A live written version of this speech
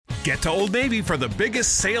Get to Old Navy for the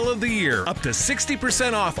biggest sale of the year. Up to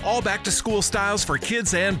 60% off all back-to-school styles for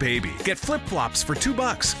kids and baby. Get flip-flops for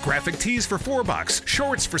 $2, graphic tees for $4,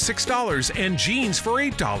 shorts for $6, and jeans for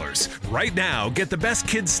 $8. Right now, get the best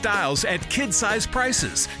kids' styles at kid-size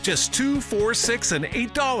prices. Just $2, $4, $6, and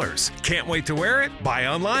 $8. Can't wait to wear it? Buy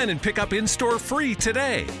online and pick up in-store free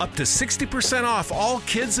today. Up to 60% off all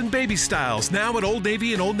kids and baby styles now at Old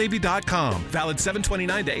Navy and OldNavy.com. Valid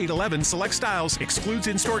 7/29 to 8/11. Select styles. Excludes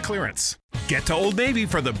in-store clearance. Get to Old Navy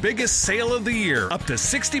for the biggest sale of the year. Up to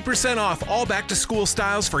 60% off all back-to-school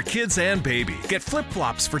styles for kids and baby. Get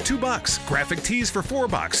flip-flops for $2, graphic tees for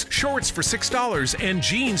 $4, shorts for $6, and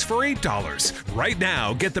jeans for $8. Right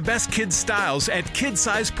now, get the best kids' styles at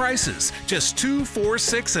kid-size prices. Just $2, $4,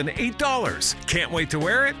 $6, and $8. Can't wait to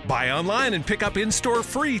wear it? Buy online and pick up in-store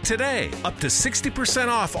free today. Up to 60%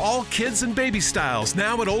 off all kids and baby styles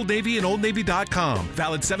now at Old Navy and OldNavy.com.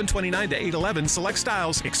 Valid 7/29 to 8/11. Select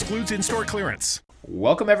styles. Excludes in-store clearance.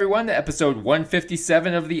 Welcome, everyone, to episode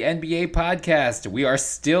 157 of the NBA podcast. We are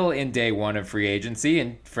still in day one of free agency,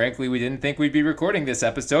 and frankly, we didn't think we'd be recording this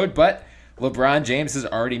episode, but LeBron James has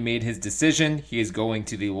already made his decision. He is going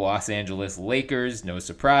to the Los Angeles Lakers. No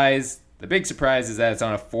surprise. The big surprise is that it's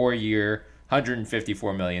on a 4-year,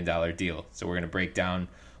 $154 million deal. So we're going to break down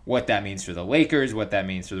what that means for the Lakers, what that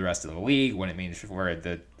means for the rest of the league, what it means for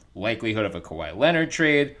the likelihood of a Kawhi Leonard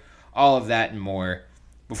trade, all of that and more.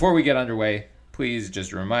 Before we get underway, please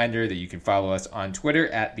just a reminder that you can follow us on Twitter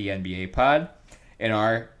at the NBA Pod. In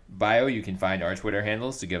our bio, you can find our Twitter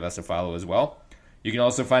handles to give us a follow as well. You can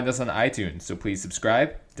also find us on iTunes, so please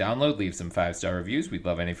subscribe, download, leave some 5-star reviews. We'd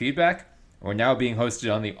love any feedback. We're now being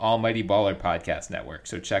hosted on the Almighty Baller Podcast Network,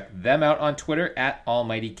 so check them out on Twitter at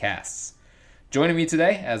AlmightyCasts. Joining me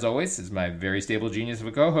today, as always, is my very stable genius of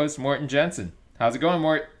a co-host, Morten Jensen. How's it going,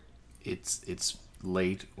 Mort? It's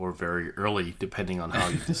late or very early, depending on how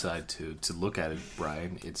you decide to look at it,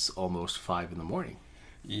 Brian. It's almost 5 in the morning.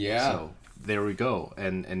 Yeah. So there we go,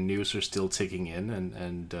 and news are still ticking in,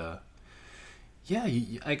 and yeah,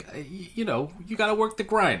 you know, you got to work the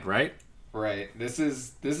grind, right? Right. This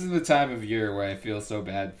is the time of year where I feel so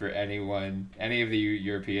bad for any of the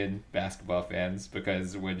European basketball fans,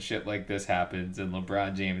 because when shit like this happens and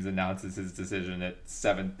LeBron James announces his decision at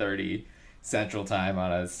 7:30 Central Time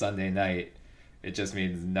on a Sunday night, it just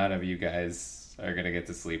means none of you guys are going to get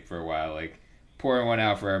to sleep for a while. Like, pouring one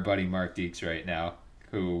out for our buddy Mark Dietz right now,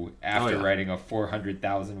 who, after writing a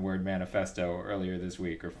 400,000-word manifesto earlier this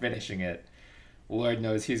week, or finishing it, Lord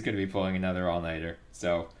knows he's going to be pulling another all-nighter.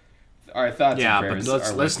 So, our thoughts and prayers are with you.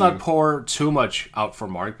 But let's not pour too much out for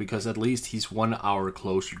Mark, because at least he's 1 hour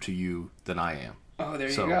closer to you than I am. Oh, there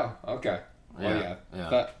you go. Okay. Well,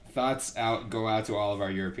 yeah. Thoughts go out to all of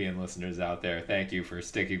our European listeners out there. Thank you for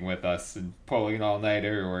sticking with us and pulling an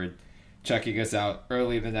all-nighter or checking us out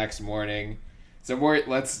early the next morning. So, Mort,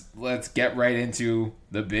 let's get right into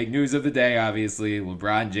the big news of the day, obviously.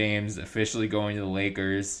 LeBron James officially going to the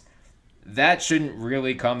Lakers. That shouldn't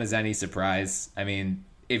really come as any surprise. I mean,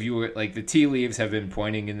 if you were, like, the tea leaves have been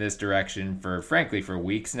pointing in this direction for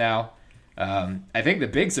weeks now. I think the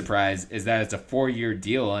big surprise is that it's a 4-year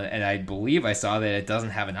deal, and I believe I saw that it doesn't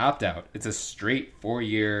have an opt-out. It's a straight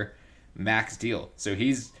 4-year max deal. So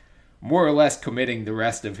he's more or less committing the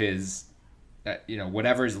rest of his,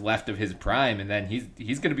 whatever's left of his prime, and then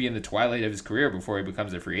he's going to be in the twilight of his career before he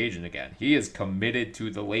becomes a free agent again. He is committed to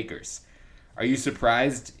the Lakers. Are you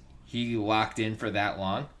surprised he locked in for that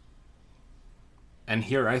long? And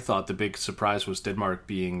here I thought the big surprise was Denmark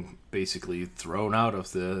being basically thrown out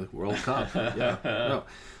of the World Cup. Yeah.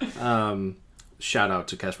 No. Shout out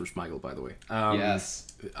to Kasper Schmeichel, by the way. Yes.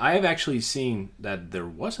 I have actually seen that there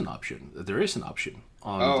is an option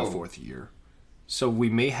on the 4th year. So we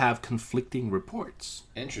may have conflicting reports.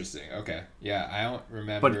 Interesting. Okay. Yeah, I don't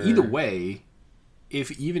remember. But either way,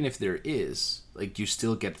 even if there is, like, you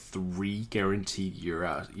still get 3 guaranteed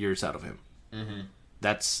years out of him. Mm-hmm.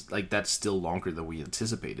 That's still longer than we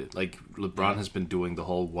anticipated. Like, LeBron has been doing the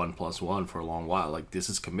whole 1+1 for a long while. Like, this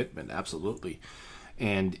is commitment, absolutely.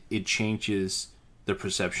 And it changes the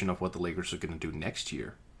perception of what the Lakers are going to do next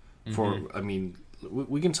year. Mm-hmm.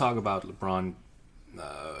 We can talk about LeBron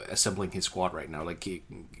assembling his squad right now. Like,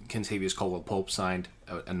 Kentavious Caldwell-Pope signed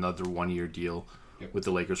another 1-year deal with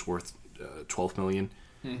the Lakers worth $12 million.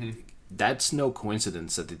 Mm-hmm. That's no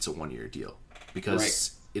coincidence that it's a 1-year deal,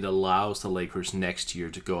 because it allows the Lakers next year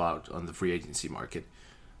to go out on the free agency market.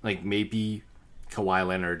 Like, maybe Kawhi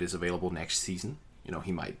Leonard is available next season. You know,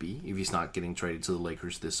 he might be, if he's not getting traded to the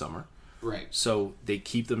Lakers this summer. Right. So they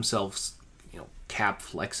keep themselves, cap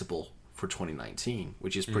flexible for 2019,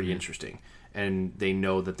 which is pretty interesting. And they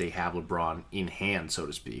know that they have LeBron in hand, so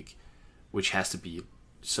to speak, which has to be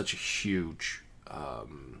such a huge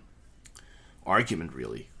argument,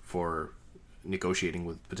 really, for negotiating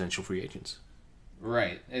with potential free agents.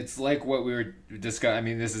 Right. It's like what we were discussing. I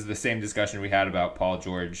mean, this is the same discussion we had about Paul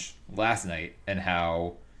George last night, and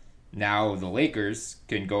how now the Lakers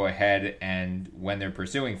can go ahead and, when they're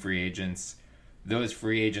pursuing free agents, those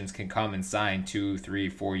free agents can come and sign 2, 3,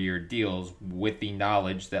 4-year deals with the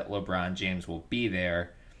knowledge that LeBron James will be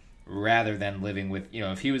there, rather than living with,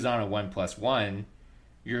 if he was on a 1+1,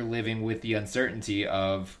 you're living with the uncertainty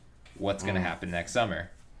of what's going to happen next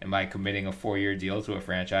summer. Am I committing a 4-year deal to a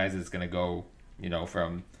franchise that's going to go,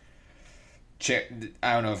 from,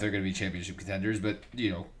 I don't know if they're going to be championship contenders, but,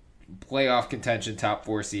 playoff contention, top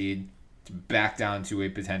 4 seed, back down to a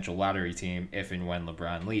potential lottery team if and when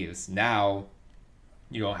LeBron leaves. Now,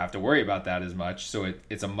 you don't have to worry about that as much, so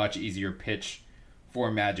it's a much easier pitch for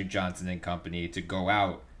Magic Johnson and company to go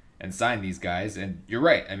out and sign these guys. And you're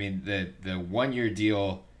right. I mean, the 1-year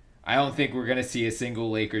deal, I don't think we're going to see a single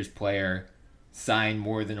Lakers player sign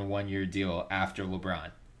more than a 1-year deal after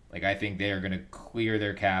LeBron. Like, I think they are going to clear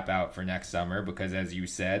their cap out for next summer because, as you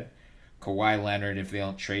said, Kawhi Leonard, if they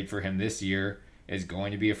don't trade for him this year, is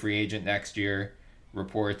going to be a free agent next year.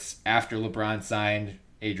 Reports after LeBron signed,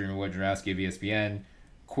 Adrian Wojnarowski of ESPN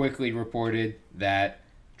quickly reported that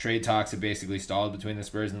trade talks have basically stalled between the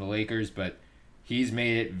Spurs and the Lakers, but he's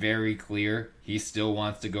made it very clear he still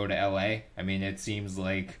wants to go to LA. I mean, it seems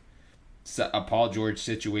like a Paul George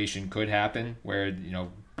situation could happen where,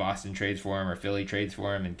 Boston trades for him or Philly trades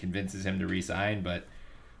for him and convinces him to re-sign, but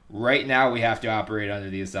right now we have to operate under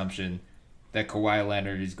the assumption that Kawhi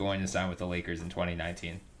Leonard is going to sign with the Lakers in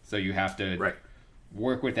 2019. So you have to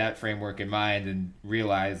work with that framework in mind and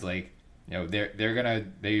realize, like,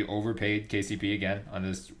 they overpaid KCP again on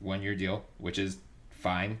this 1-year deal, which is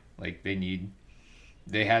fine. Like,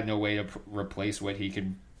 they had no way to replace what he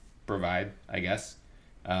can provide, I guess.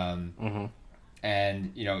 And,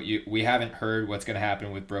 we haven't heard what's going to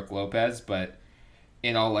happen with Brook Lopez, but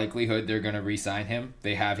in all likelihood, they're going to re-sign him.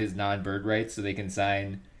 They have his non-bird rights, so they can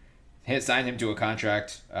sign him to a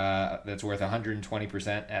contract that's worth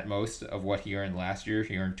 120% at most of what he earned last year.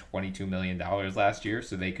 He earned $22 million last year,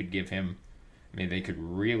 so they could give him, they could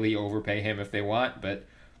really overpay him if they want, but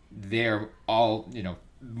they're all,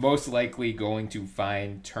 most likely going to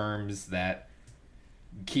find terms that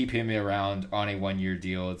keep him around on a 1-year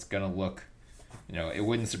deal. It's going to look, it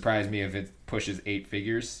wouldn't surprise me if it pushes 8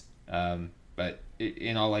 figures, but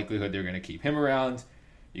in all likelihood, they're going to keep him around.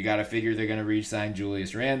 You got to figure they're going to re-sign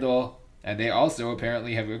Julius Randle, and they also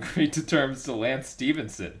apparently have agreed to terms to Lance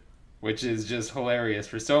Stevenson, which is just hilarious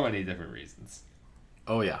for so many different reasons.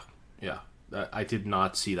 Oh yeah. I did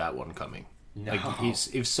not see that one coming. No. Like,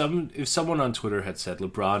 if someone on Twitter had said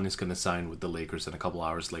LeBron is going to sign with the Lakers and a couple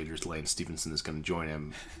hours later Lance Stevenson is going to join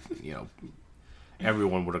him,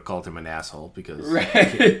 everyone would have called him an asshole because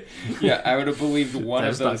right. Yeah, I would have believed one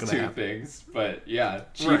of those two happen. things. But yeah,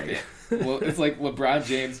 right. Well, it's like LeBron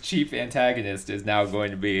James' chief antagonist is now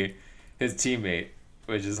going to be his teammate,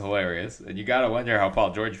 which is hilarious. And you got to wonder how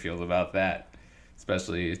Paul George feels about that,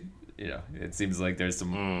 especially, it seems like there's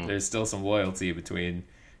still some loyalty between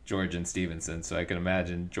George and Stevenson, so I can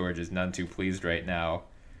imagine George is none too pleased right now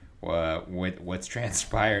with what's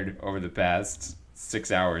transpired over the past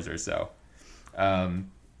 6 hours or so.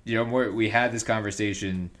 We had this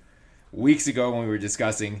conversation weeks ago when we were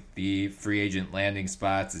discussing the free agent landing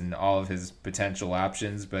spots and all of his potential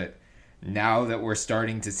options, but now that we're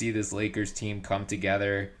starting to see this Lakers team come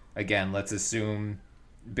together, again, let's assume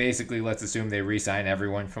they re-sign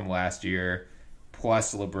everyone from last year,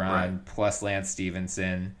 plus LeBron, plus Lance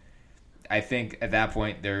Stevenson. I think at that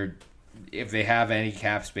point, if they have any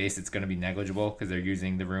cap space, it's going to be negligible because they're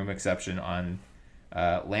using the room exception on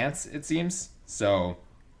Lance, it seems. So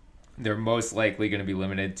they're most likely going to be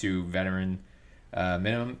limited to veteran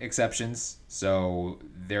minimum exceptions. So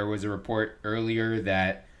there was a report earlier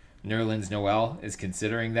that Nerlens Noel is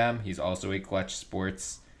considering them. He's also a Clutch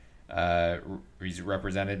Sports. He's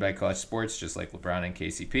represented by Clutch Sports, just like LeBron and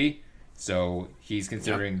KCP. So he's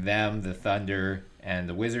considering them, the Thunder, and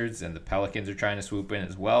the Wizards, and the Pelicans are trying to swoop in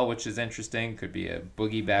as well, which is interesting. Could be a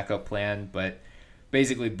Boogie backup plan, but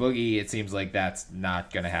basically Boogie, it seems like that's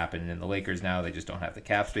not going to happen in the Lakers now. They just don't have the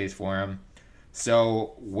cap space for him.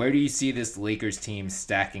 So where do you see this Lakers team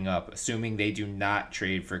stacking up, assuming they do not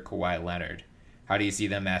trade for Kawhi Leonard? How do you see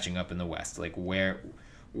them matching up in the West? Like they're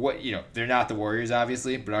not the Warriors,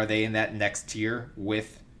 obviously, but are they in that next tier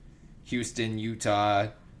with Houston, Utah,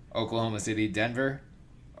 Oklahoma City, Denver?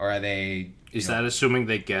 Or are they... Is that assuming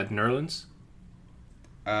they get Nerlens?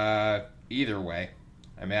 Either way.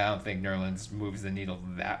 I mean, I don't think Nerlens moves the needle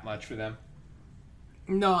that much for them.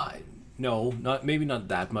 No, No, maybe not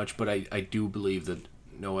that much, but I do believe that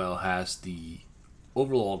Noel has the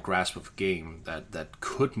overall grasp of game that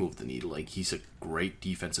could move the needle. Like, he's a great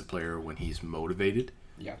defensive player when he's motivated.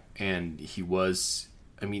 Yeah. And he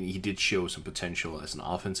did show some potential as an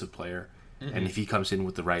offensive player. Mm-hmm. And if he comes in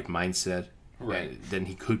with the right mindset, then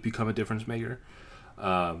he could become a difference maker.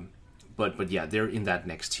 But yeah, they're in that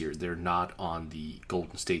next tier. They're not on the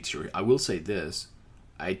Golden State tier. I will say this.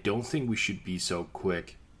 I don't think we should be so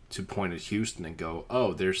quick to point at Houston and go,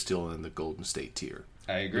 oh, they're still in the Golden State tier.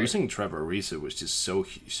 I agree. Losing Trevor Ariza was just so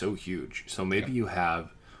huge. So maybe you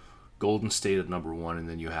have Golden State at number 1, and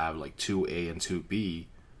then you have like 2A and 2B,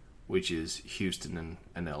 which is Houston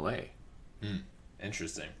and LA.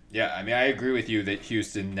 Interesting. Yeah, I mean, I agree with you that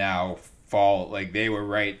Houston now fall, like, they were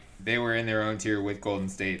right. They were in their own tier with Golden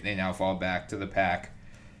State. They now fall back to the pack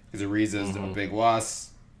because Ariza's a big loss.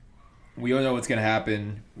 We don't know what's going to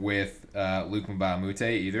happen with Luke Mbamute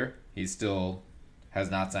either. He still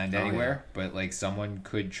has not signed anywhere, but like someone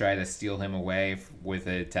could try to steal him away with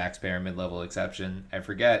a taxpayer mid-level exception. I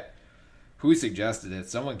forget who suggested it.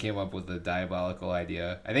 Someone came up with a diabolical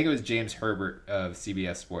idea. I think it was James Herbert of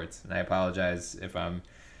CBS Sports, and I apologize if I'm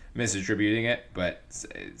misattributing it, but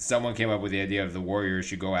someone came up with the idea of the Warriors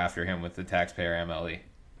should go after him with the taxpayer MLE,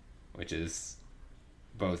 which is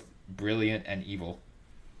both brilliant and evil.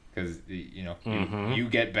 Because, you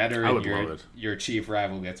get better and your chief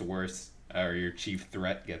rival gets worse, or your chief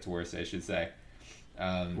threat gets worse, I should say.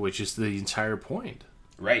 Which is the entire point.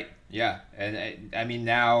 Right, yeah. And, I mean,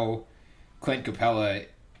 now Clint Capella,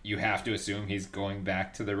 you have to assume he's going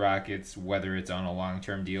back to the Rockets, whether it's on a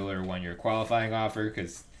long-term deal or one-year qualifying offer,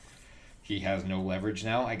 because he has no leverage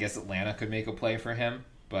now. I guess Atlanta could make a play for him,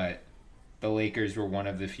 but the Lakers were one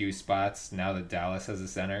of the few spots, now that Dallas has a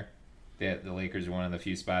center, the Lakers are one of the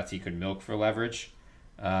few spots he could milk for leverage.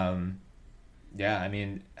 I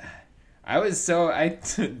mean, I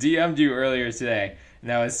DM'd you earlier today,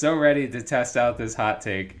 and I was so ready to test out this hot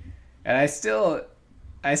take, and I still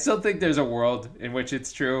think there's a world in which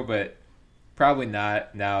it's true, but probably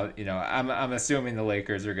not. Now, I'm assuming the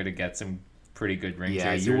Lakers are going to get some pretty good ring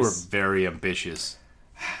chasers. Yeah, you were very ambitious.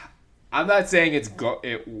 I'm not saying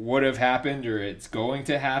it would have happened or it's going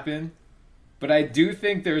to happen, but I do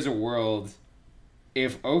think there's a world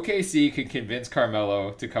if OKC could convince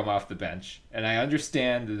Carmelo to come off the bench. And I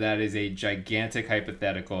understand that is a gigantic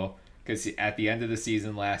hypothetical because at the end of the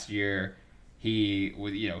season last year,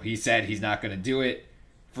 he said he's not going to do it.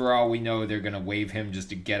 For all we know, they're going to waive him just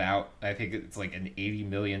to get out. I think it's like an $80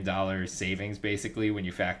 million savings, basically, when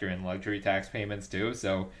you factor in luxury tax payments, too.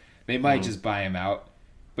 So they might just buy him out.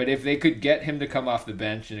 But if they could get him to come off the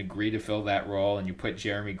bench and agree to fill that role and you put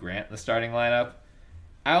Jeremy Grant in the starting lineup,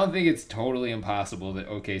 I don't think it's totally impossible that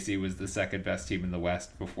OKC was the second best team in the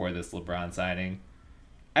West before this LeBron signing.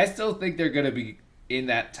 I still think they're going to be in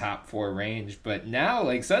that top 4 range. But now,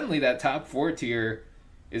 like, suddenly that top 4 tier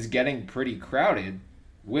is getting pretty crowded.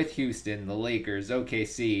 With Houston, the Lakers,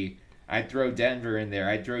 OKC, I'd throw Denver in there.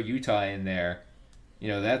 I'd throw Utah in there.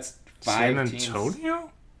 That's 5 teams. San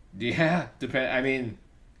Antonio? Yeah, I mean,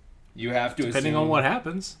 you have to depending assume, on what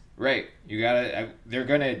happens. Right. You gotta. They're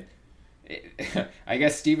gonna. I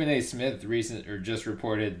guess Stephen A. Smith just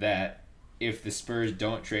reported that if the Spurs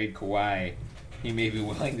don't trade Kawhi, he may be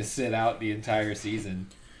willing to sit out the entire season.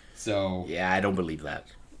 So yeah, I don't believe that.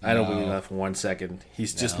 I don't believe that for 1 second.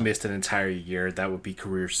 He's just missed an entire year. That would be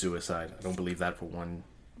career suicide. I don't believe that for one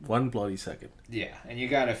bloody second. Yeah, and you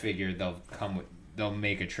gotta figure they'll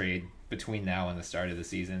make a trade between now and the start of the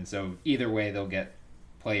season. So either way, they'll get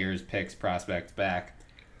players, picks, prospects back.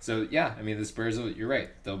 So yeah, I mean the Spurs. You're right.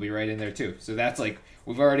 They'll be right in there too. So that's like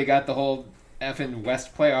we've already got the whole effing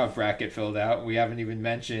West playoff bracket filled out. We haven't even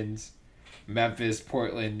mentioned Memphis,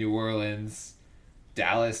 Portland, New Orleans.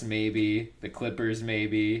 Dallas maybe, the Clippers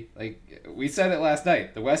maybe. Like we said it last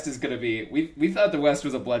night, the West is going to be. We thought the West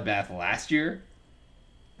was a bloodbath last year.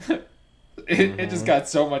 It just got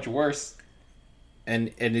so much worse.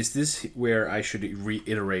 And is this where I should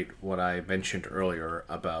reiterate what I mentioned earlier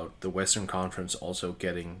about the Western Conference also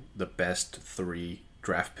getting the best 3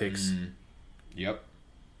 draft picks? Yep.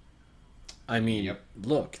 I mean,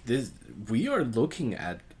 look, we are looking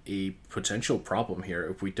at a potential problem here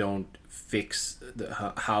if we don't fix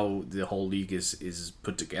how the whole league is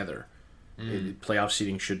put together. Playoff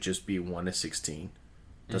seeding should just be 1-16.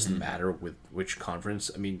 Doesn't matter with which conference.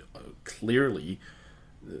 I mean, clearly,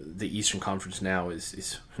 the Eastern Conference now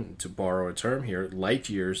is to borrow a term here, light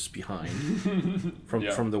years behind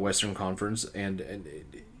from the Western Conference, and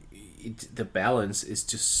the balance is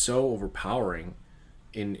just so overpowering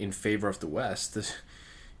in favor of the West.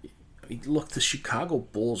 Look, the Chicago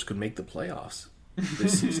Bulls could make the playoffs.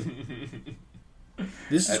 this season.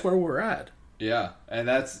 This is where we're at. Yeah, and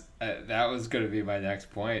that was going to be my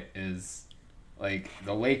next point is, like,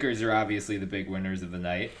 the Lakers are obviously the big winners of the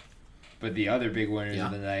night, but the other big winners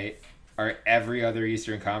of the night are every other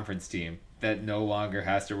Eastern Conference team that no longer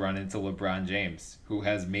has to run into LeBron James, who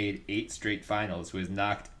has made 8 straight finals, who has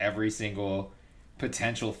knocked every single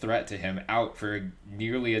potential threat to him out for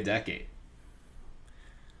nearly a decade.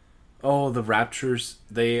 Oh, the Raptors,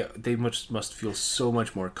 they must feel so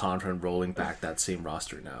much more confident rolling back that same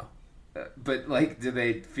roster now. But, like, do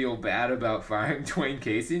they feel bad about firing Dwayne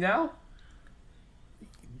Casey now?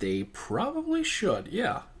 They probably should,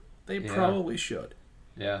 yeah. They probably should.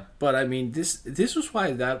 Yeah. But, I mean, this was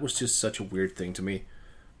why that was just such a weird thing to me.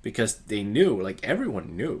 Because they knew, like,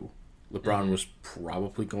 everyone knew LeBron was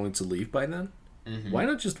probably going to leave by then. Mm-hmm. Why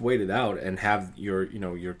not just wait it out and have your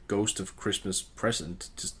ghost of Christmas present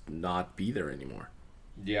just not be there anymore?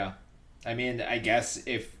 Yeah. I mean, I guess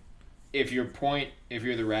if you're the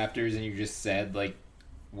Raptors and you just said, like,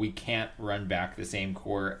 we can't run back the same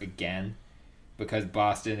core again because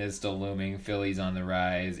Boston is still looming, Philly's on the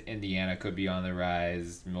rise, Indiana could be on the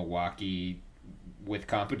rise, Milwaukee with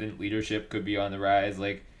competent leadership could be on the rise,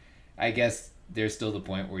 like, I guess there's still the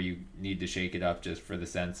point where you need to shake it up just for the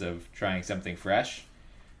sense of trying something fresh.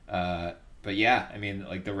 But yeah, I mean,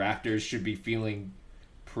 like, the Raptors should be feeling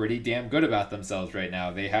pretty damn good about themselves right now.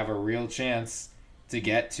 They have a real chance to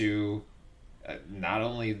get to not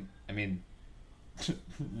only, I mean,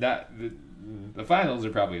 not the finals are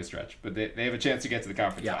probably a stretch, but they have a chance to get to the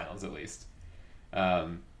conference finals at least.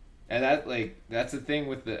 And that's the thing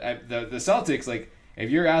with the Celtics. Like, if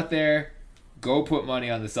you're out there, go put money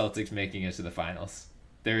on the Celtics making it to the finals.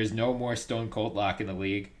 There is no more stone cold lock in the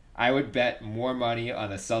league. I would bet more money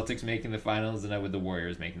on the Celtics making the finals than I would the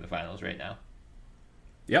Warriors making the finals right now.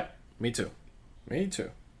 Yep, me too. And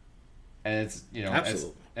it's,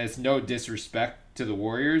 absolutely. It's no disrespect to the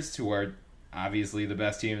Warriors, who are obviously the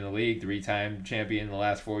best team in the league, 3-time champion in the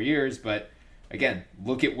last 4 years. But again,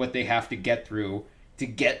 look at what they have to get through to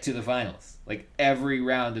get to the finals. Like, every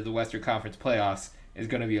round of the Western Conference playoffs is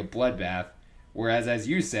going to be a bloodbath. Whereas, as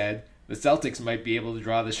you said, the Celtics might be able to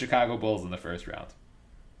draw the Chicago Bulls in the first round.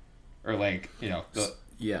 Or, like, because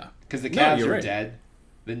the Cavs are dead.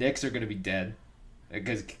 The Knicks are going to be dead.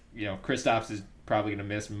 Because, Kristaps is probably going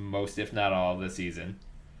to miss most, if not all, of the season.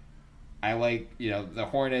 I like, the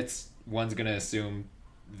Hornets, one's going to assume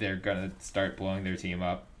they're going to start blowing their team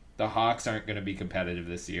up. The Hawks aren't going to be competitive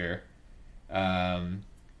this year. The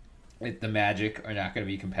Magic are not going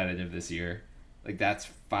to be competitive this year. Like, that's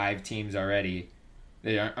 5 teams already.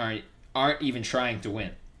 They aren't even trying to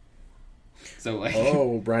win. So, like,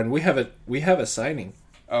 oh, Brian, we have a signing.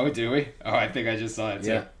 Oh, do we? Oh, I think I just saw it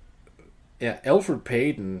too. Yeah. Elfrid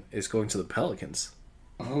Payton is going to the Pelicans.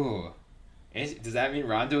 Oh, does that mean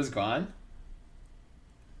Rondo's gone?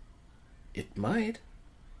 It might.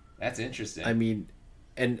 That's interesting. I mean,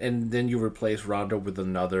 and then you replace Rondo with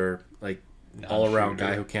another, like, all-around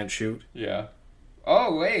guy who can't shoot. Yeah.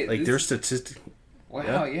 Oh, wait. Like, their statistic.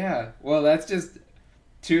 Wow, yeah. Well, that's just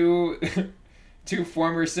two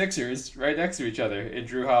former Sixers right next to each other in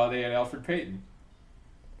Drew Holiday and Elfrid Payton.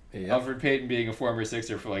 Yeah. Elfrid Payton being a former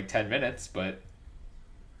Sixer for like 10 minutes, but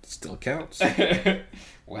still counts.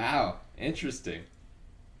 Wow, interesting.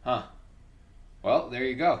 Huh. Well, there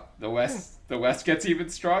you go. The West gets even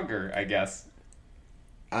stronger, I guess.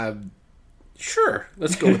 Sure.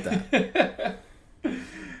 Let's go with that.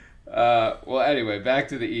 Well, anyway, back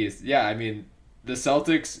to the East. Yeah, I mean, the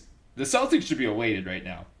Celtics should be elated right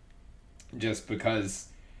now, just because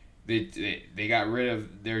they got rid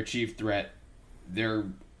of their chief threat. They're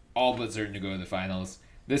all but certain to go to the finals.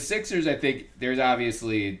 The Sixers, I think, there's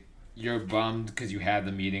obviously, you're bummed because you had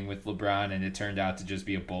the meeting with LeBron and it turned out to just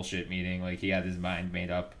be a bullshit meeting. Like, he had his mind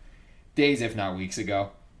made up days, if not weeks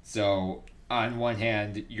ago. So, on one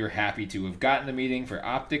hand, you're happy to have gotten the meeting for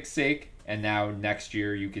optics' sake, and now next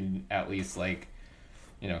year you can at least, like,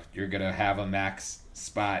 you're going to have a max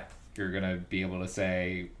spot. You're going to be able to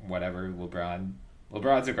say, whatever, LeBron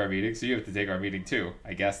took our meeting, so you have to take our meeting too.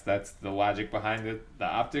 I guess that's the logic behind the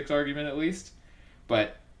optics argument, at least.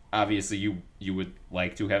 But obviously you would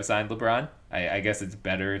like to have signed LeBron. I guess it's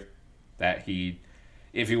better that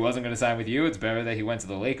if he wasn't going to sign with you, it's better that he went to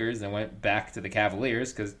the Lakers and went back to the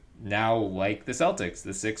Cavaliers, because now, like the Celtics,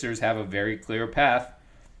 the Sixers have a very clear path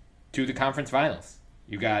to the conference finals.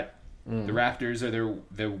 You got the Raptors are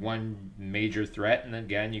their one major threat, and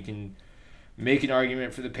again, you can make an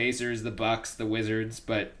argument for the Pacers, the Bucks, the Wizards,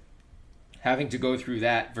 but having to go through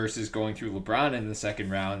that versus going through LeBron in the second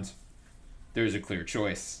round, there's a clear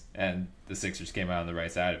choice, and the Sixers came out on the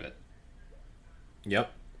right side of it.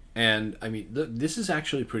 Yep. And, I mean, this is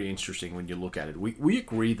actually pretty interesting when you look at it. We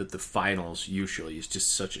agree that the finals usually is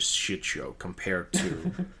just such a shit show compared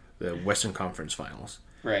to the Western Conference finals.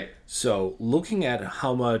 Right. So, looking at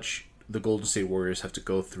how much the Golden State Warriors have to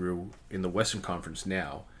go through in the Western Conference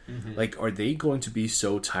now, like, are they going to be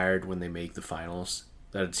so tired when they make the finals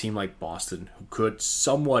that a team like Boston, who could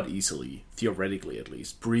somewhat easily, theoretically at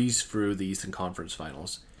least, breeze through the Eastern Conference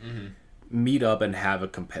finals, meet up and have a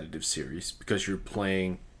competitive series because you're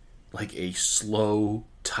playing like a slow,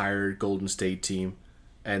 tired Golden State team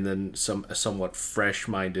and then a somewhat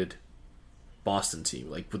fresh-minded Boston team?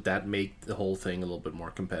 Like, would that make the whole thing a little bit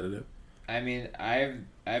more competitive? I mean, I've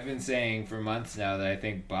been saying for months now that I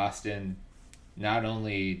think Boston not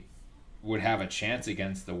only would have a chance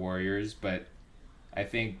against the Warriors, but I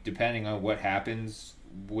think depending on what happens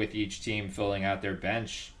with each team filling out their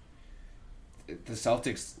bench, the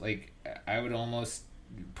Celtics, like, I would almost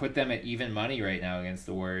put them at even money right now against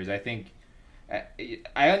the Warriors. I think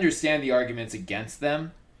I understand the arguments against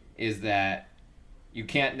them is that you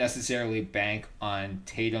can't necessarily bank on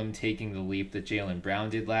Tatum taking the leap that Jaylen Brown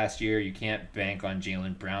did last year. You can't bank on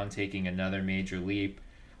Jaylen Brown taking another major leap.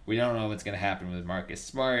 We don't know what's going to happen with Marcus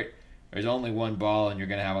Smart. There's only one ball, and you're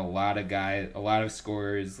going to have a lot of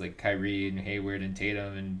scorers like Kyrie and Hayward and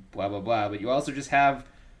Tatum and blah, blah, blah. But you also just have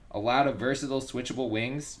a lot of versatile, switchable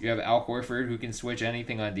wings. You have Al Horford, who can switch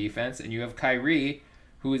anything on defense, and you have Kyrie,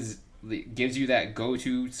 who gives you that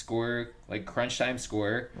go-to scorer, like crunch time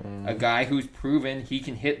scorer, a guy who's proven he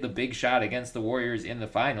can hit the big shot against the Warriors in the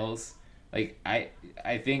finals. Like, I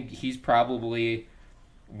think he's probably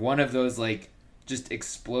one of those, like, just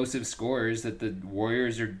explosive scorers that the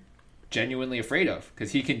Warriors are genuinely afraid of,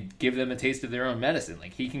 because he can give them a taste of their own medicine.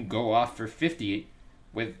 Like, he can go off for 50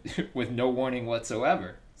 with no warning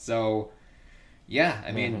whatsoever. So, yeah,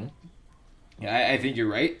 I mean, I think you're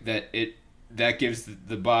right that gives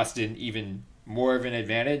the Boston even more of an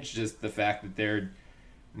advantage, just the fact that they're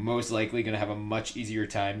most likely going to have a much easier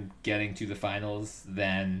time getting to the finals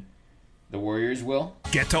than the Warriors will.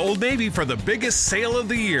 Get to Old Navy for the biggest sale of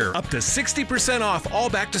the year. Up to 60% off all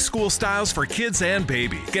back-to-school styles for kids and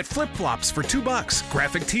baby. Get flip-flops for $2,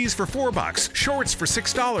 graphic tees for $4, shorts for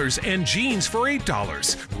 $6, and jeans for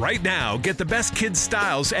 $8. Right now, get the best kids'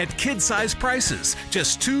 styles at kid-size prices.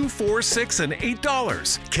 Just $2, $4, $6, and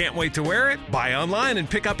 $8. Can't wait to wear it? Buy online and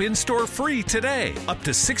pick up in-store free today. Up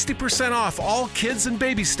to 60% off all kids and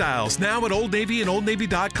baby styles now at Old Navy and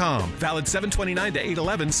OldNavy.com. Valid 7/29 to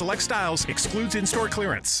 8/11. Select styles. Excludes in-store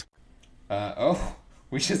clearance.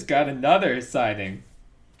 We just got another signing.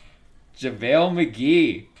 JaVale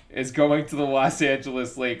McGee is going to the Los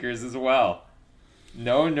Angeles Lakers as well.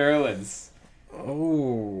 No Nerlens.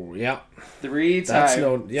 Oh, yeah.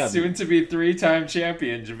 Soon-to-be three-time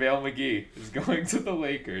champion JaVale McGee is going to the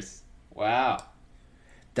Lakers. Wow.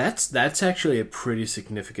 That's actually a pretty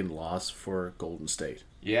significant loss for Golden State.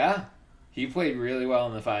 Yeah. He played really well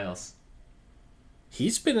in the finals.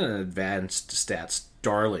 He's been an advanced stats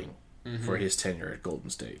darling for his tenure at Golden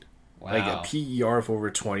State. Wow. Like a PER of over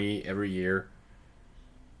 20 every year.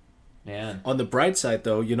 Man. On the bright side,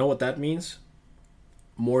 though, you know what that means?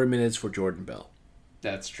 More minutes for Jordan Bell.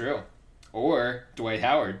 That's true. Or Dwight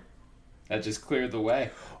Howard. That just cleared the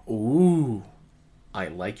way. Ooh. I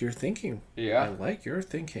like your thinking. Yeah. I like your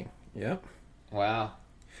thinking. Yep. Wow.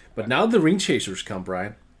 But now the ring chasers come,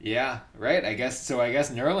 Brian. Yeah, right. I guess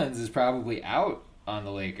Nerlens is probably out on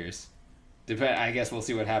the Lakers. I guess we'll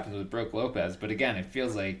see what happens with Brook Lopez. But again, it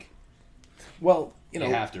feels like you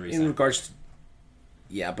have to resign. in regards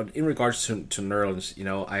to Nerlens,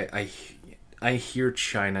 I hear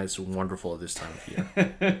China is wonderful at this time of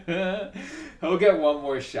year. He'll get one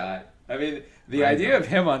more shot. I mean, the idea of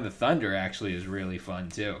him on the Thunder actually is really fun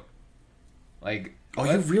too. Like,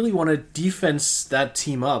 you really want to defense that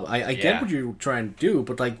team up. I get what you're trying to do,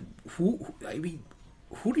 but like, who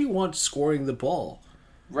do you want scoring the ball?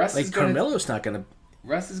 Carmelo's not gonna.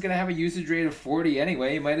 Russ is gonna have a usage rate of 40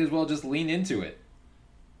 anyway. You might as well just lean into it.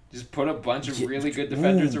 Just put a bunch of really good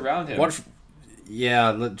defenders around him.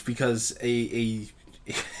 Because a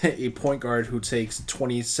point guard who takes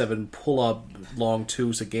 27 pull-up long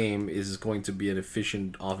twos a game is going to be an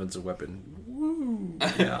efficient offensive weapon. Woo.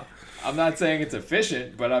 Yeah. I'm not saying it's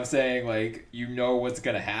efficient, but I'm saying, like, you know what's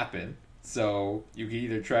going to happen. So you can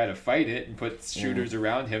either try to fight it and put shooters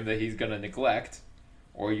around him that he's going to neglect,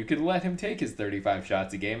 or you can let him take his 35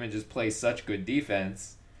 shots a game and just play such good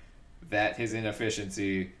defense that his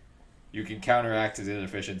inefficiency, you can counteract his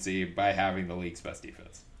inefficiency by having the league's best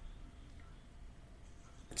defense.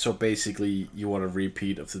 So basically, you want a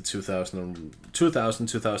repeat of the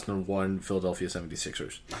 2000-2001 Philadelphia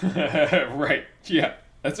 76ers. Right. Yeah.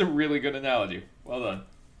 That's a really good analogy. Well done.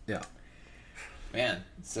 Yeah. Man,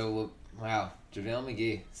 so wow, JaVale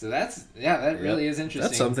McGee. So that really is interesting.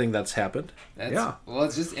 That's something that's happened. Well,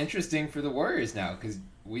 it's just interesting for the Warriors now because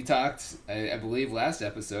we talked, I believe, last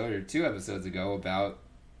episode or 2 episodes ago about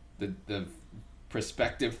the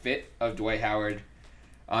prospective fit of Dwight Howard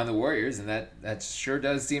on the Warriors, and that sure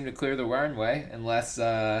does seem to clear the runway, unless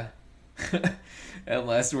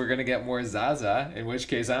unless we're gonna get more Zaza, in which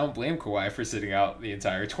case I don't blame Kawhi for sitting out the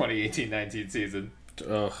entire 2018-19 season.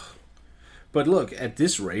 Ugh. But look, at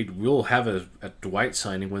this rate, we'll have a Dwight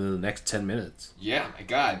signing within the next 10 minutes. Yeah, my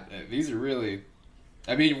God, these are really.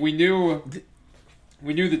 I mean, we knew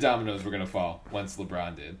the dominoes were gonna fall once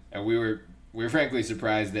LeBron did, and we were frankly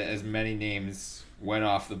surprised that as many names went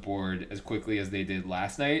off the board as quickly as they did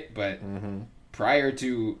last night. But prior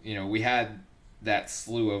to, we had that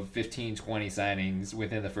slew of 15, 20 signings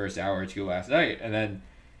within the first hour or two last night, and then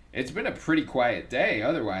it's been a pretty quiet day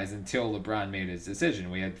otherwise until LeBron made his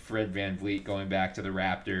decision. We had Fred VanVleet going back to the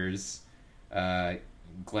Raptors,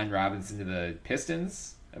 Glenn Robinson to the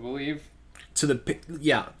Pistons, I believe.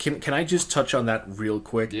 Can I just touch on that real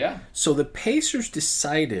quick? Yeah. So the Pacers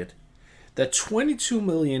decided that $22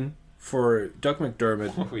 million for Doug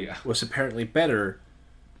McDermott was apparently better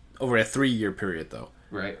over a 3-year period, though.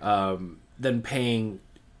 Right. Than paying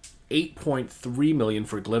 $8.3 million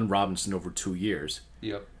for Glenn Robinson over 2 years.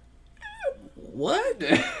 Yep. What?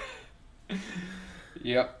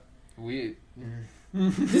 Yep.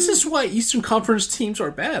 This is why Eastern Conference teams are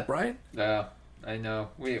bad, Brian. Yeah, I know.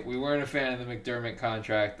 We weren't a fan of the McDermott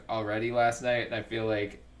contract already last night, and I feel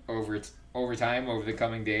like over time, over the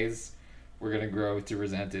coming days, we're going to grow to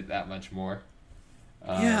resent it that much more.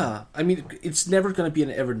 Yeah, I mean, it's never going to be an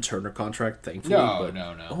Evan Turner contract, thankfully.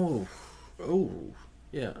 No. Oh,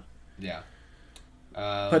 yeah. Yeah.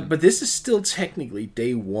 But this is still technically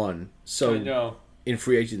day one. So I know. In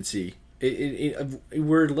free agency,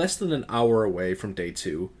 we're less than an hour away from day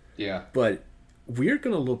 2. Yeah. But we're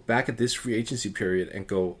going to look back at this free agency period and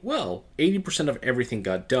go, well, 80% of everything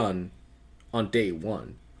got done on day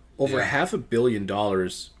 1. Over $500 million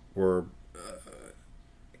were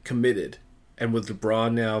committed. And with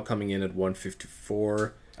LeBron now coming in at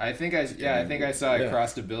 154, I think I saw it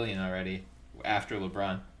crossed $1 billion already after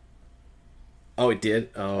LeBron. Oh, it did.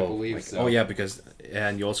 Oh, I believe so. Oh, yeah, because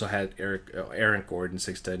you also had Aaron Gordon's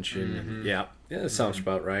extension. And that sounds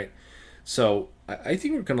about right. So I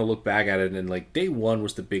think we're gonna look back at it and like day 1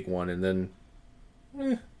 was the big one, and then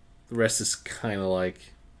the rest is kind of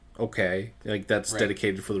like okay, like that's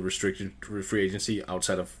dedicated for the restricted free agency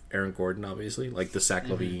outside of Aaron Gordon, obviously, like the Zach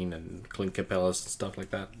LaVine and Clint Capellas and stuff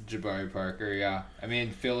like that. Jabari Parker, yeah. I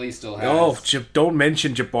mean, Philly still has. Oh, don't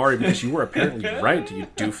mention Jabari because you were apparently right, you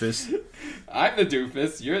doofus. I'm the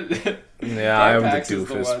doofus. You're. I am the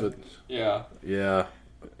doofus, but yeah.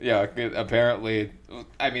 Apparently,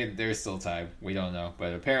 I mean, there's still time. We don't know,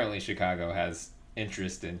 but apparently Chicago has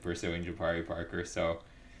interest in pursuing Jabari Parker. So.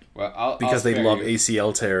 Well, because they love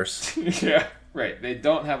ACL tears. Yeah, right. They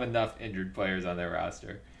don't have enough injured players on their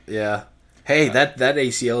roster. Yeah. Hey, that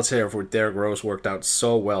ACL tear for Derrick Rose worked out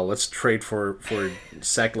so well. Let's trade for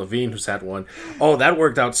Zach LaVine, who's had one. Oh, that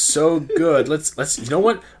worked out so good. Let's you know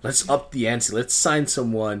what? Let's up the ante. Let's sign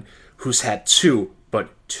someone who's had 2, but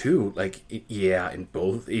 2 in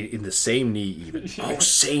both in the same knee even. Oh,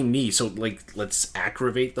 same knee. So let's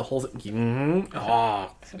aggravate the whole thing.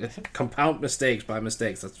 Oh, compound mistakes by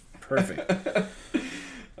mistakes. That's perfect.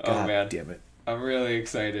 God man, damn it. I'm really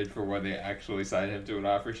excited for when they actually sign him to an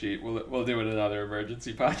offer sheet. We'll do another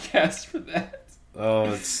emergency podcast for that.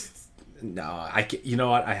 Oh, you know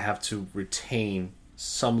what? I have to retain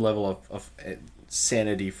some level of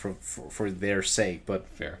sanity for their sake, but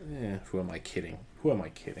fair. Who am I kidding?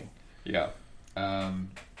 Yeah.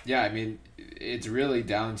 I mean, it's really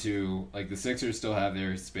down to, like, the Sixers still have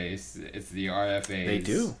their space. It's the RFAs. They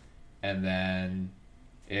do. And then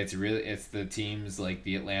it's the teams like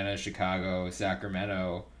the Atlanta, Chicago,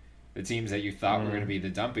 Sacramento, the teams that you thought were going to be the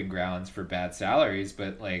dumping grounds for bad salaries,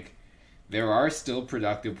 but, like, there are still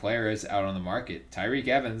productive players out on the market. Tyreek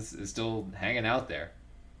Evans is still hanging out there.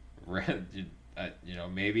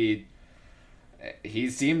 Maybe he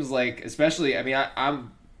seems like, especially, I mean,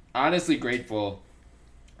 I'm honestly grateful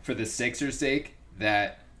for the Sixers' sake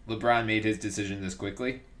that LeBron made his decision this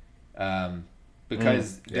quickly,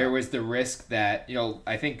 because there was the risk that,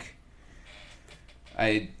 I think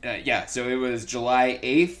so it was July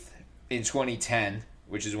 8th in 2010,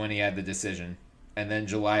 which is when he had the decision, and then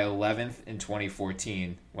July 11th in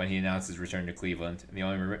 2014 when he announced his return to Cleveland. And the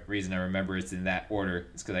only reason I remember it's in that order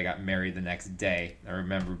is because I got married the next day. I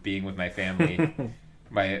remember being with my family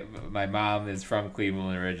my mom is from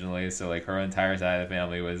Cleveland originally, so like her entire side of the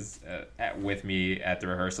family was with me at the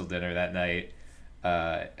rehearsal dinner that night.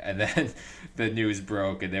 And then the news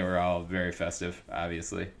broke, and they were all very festive,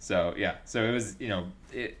 obviously. So yeah, so it was,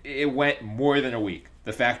 it went more than a week.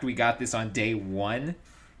 The fact we got this on day one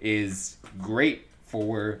is great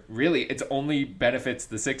for, really, it's only benefits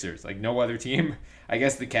the Sixers. Like no other team. I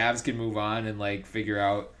guess the Cavs can move on and like figure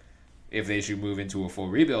out if they should move into a full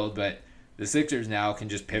rebuild, but the Sixers now can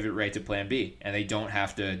just pivot right to plan B, and they don't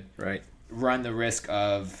have to run the risk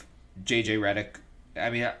of JJ Redick. I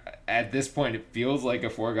mean, at this point, it feels like a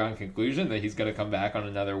foregone conclusion that he's going to come back on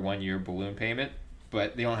another 1-year balloon payment,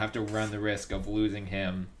 but they don't have to run the risk of losing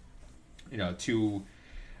him, to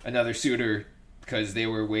another suitor, because they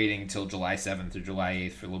were waiting till July 7th or July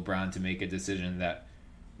 8th for LeBron to make a decision that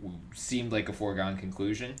seemed like a foregone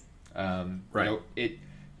conclusion. It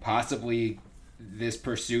possibly, this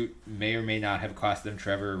pursuit may or may not have cost them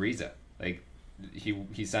Trevor Ariza. Like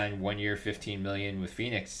he signed 1 year, $15 million with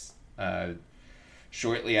Phoenix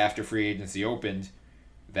shortly after free agency opened.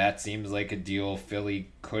 That seems like a deal Philly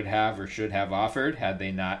could have or should have offered had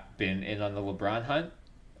they not been in on the LeBron hunt.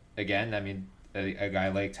 Again, I mean, a guy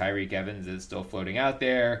like Tyreek Evans is still floating out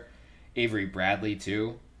there. Avery Bradley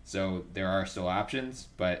too. So there are still options,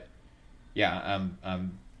 but yeah,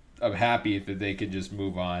 I'm happy that they could just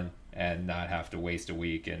move on and not have to waste a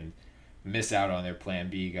week and miss out on their plan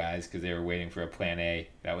B guys because they were waiting for a plan A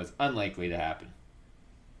that was unlikely to happen.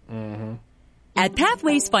 Mm-hmm. At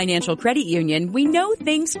Pathways Financial Credit Union, we know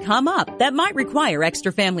things come up that might require extra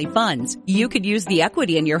family funds. You could use the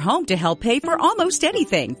equity in your home to help pay for almost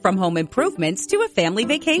anything, from home improvements to a family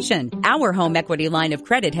vacation. Our home equity line of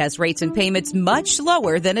credit has rates and payments much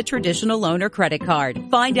lower than a traditional loan or credit card.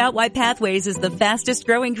 Find out why Pathways is the fastest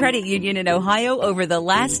growing credit union in Ohio over the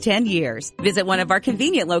last 10 years. Visit one of our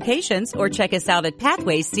convenient locations or check us out at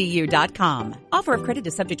pathwayscu.com. Offer of credit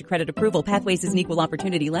is subject to credit approval. Pathways is an equal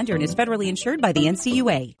opportunity lender and is federally insured by the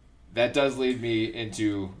NCUA. That does lead me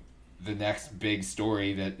into the next big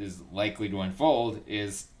story that is likely to unfold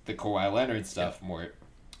is the Kawhi Leonard stuff, Mort.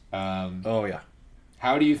 Oh, yeah.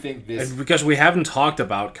 How do you think this... Because we haven't talked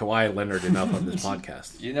about Kawhi Leonard enough on this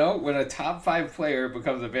podcast. When a top 5 player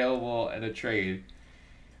becomes available in a trade,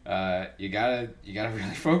 you gotta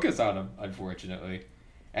really focus on him, unfortunately.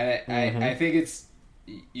 And I think it's...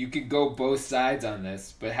 You could go both sides on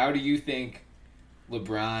this, but how do you think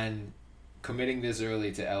LeBron committing this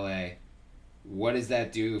early to LA, what does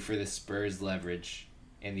that do for the Spurs' leverage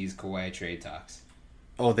in these Kawhi trade talks?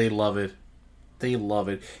 Oh, they love it. They love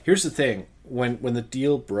it. Here's the thing. When the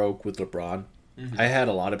deal broke with LeBron, I had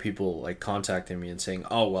a lot of people like contacting me and saying,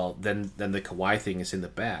 oh, well, then the Kawhi thing is in the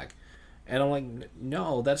bag. And I'm like,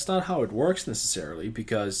 no, that's not how it works necessarily,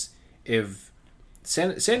 because if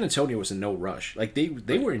San Antonio was in no rush. Like they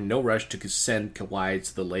were in no rush to send Kawhi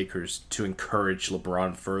to the Lakers to encourage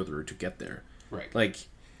LeBron further to get there. Right. Like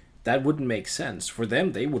that wouldn't make sense for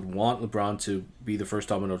them. They would want LeBron to be the first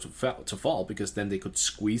domino to fall, because then they could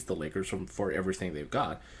squeeze the Lakers for everything they've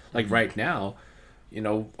got. Like right now,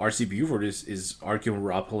 RC Buford is arguing with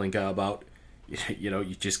Rob Pelinka about,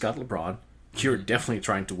 you just got LeBron. You're definitely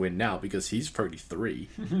trying to win now because he's 33.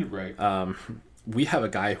 Right. We have a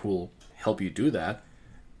guy who will help you do that,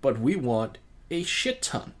 but we want a shit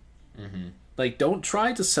ton. Like, don't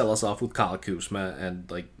try to sell us off with Kyle Kuzma and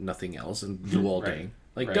like nothing else and Luol Deng.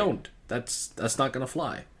 Like, don't. That's not gonna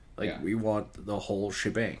fly. Like, we want the whole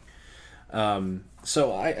shebang.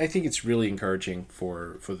 So I think it's really encouraging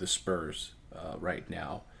for the Spurs right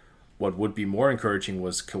now. What would be more encouraging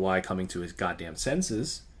was Kawhi coming to his goddamn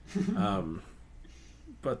senses.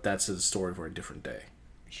 But that's a story for a different day.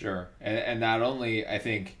 Sure. And not only, I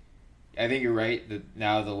think you're right that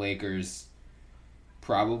now the Lakers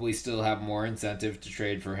probably still have more incentive to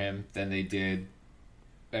trade for him than they did.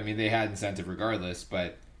 I mean, they had incentive regardless,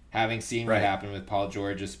 but having seen what happened with Paul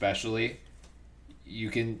George especially, you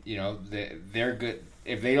can, they're good.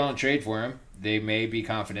 If they don't trade for him, they may be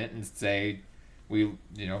confident and say, we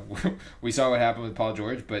saw what happened with Paul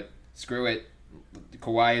George, but screw it.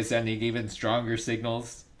 Kawhi is sending even stronger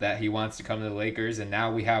signals that he wants to come to the Lakers, and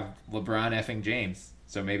now we have LeBron effing James.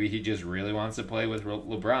 So maybe he just really wants to play with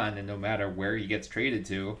LeBron, and no matter where he gets traded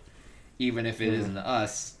to, even if it isn't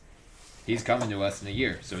us, he's coming to us in a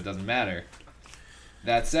year, so it doesn't matter.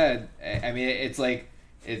 That said, I mean, it's like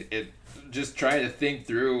it just trying to think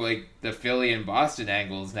through like the Philly and Boston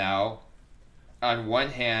angles now. On one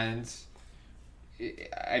hand,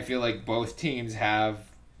 I feel like both teams have.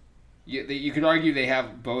 You could argue they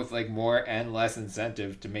have both like more and less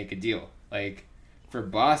incentive to make a deal. Like for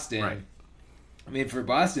Boston, I mean, for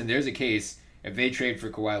Boston, there's a case if they trade for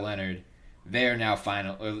Kawhi Leonard, they are now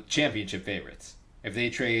final or championship favorites. If they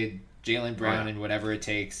trade Jaylen Brown and whatever it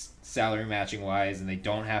takes, salary matching wise, and they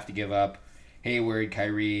don't have to give up Hayward,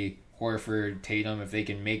 Kyrie, Horford, Tatum, if they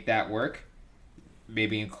can make that work,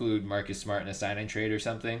 maybe include Marcus Smart in a sign and trade or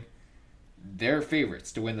something, they're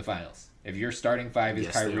favorites to win the finals. If your starting five is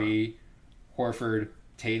Kyrie, Horford,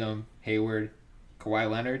 Tatum, Hayward, Kawhi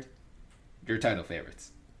Leonard, you're title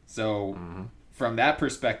favorites. So from that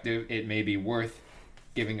perspective, it may be worth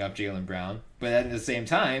giving up Jaylen Brown. But at the same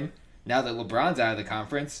time, now that LeBron's out of the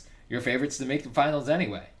conference, you're favorites to make the finals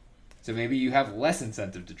anyway. So maybe you have less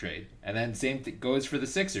incentive to trade. And then same thing goes for the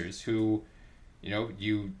Sixers, who,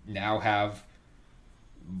 you now have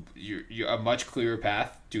a much clearer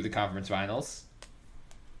path to the conference finals.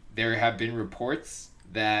 There have been reports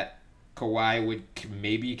that Kawhi would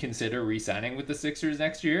maybe consider re-signing with the Sixers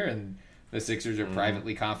next year, and the Sixers are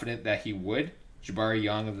privately confident that he would. Jabari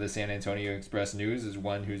Young of the San Antonio Express-News is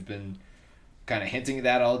one who's been kind of hinting at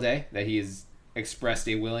that all day, that he has expressed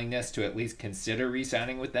a willingness to at least consider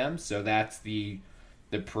re-signing with them. So that's the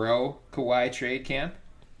pro-Kawhi trade camp.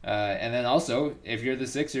 And then also, if you're the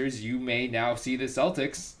Sixers, you may now see the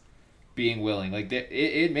Celtics being willing. Like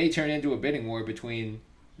it may turn into a bidding war between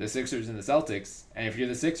the Sixers and the Celtics. And if you're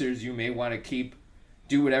the Sixers, you may want to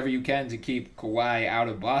do whatever you can to keep Kawhi out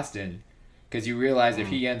of Boston, because you realize if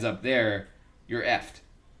he ends up there, you're effed.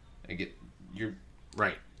 You're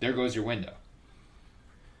right. There goes your window.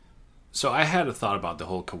 So I had a thought about the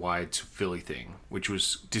whole Kawhi to Philly thing, which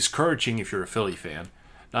was discouraging if you're a Philly fan.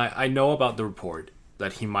 Now, I know about the report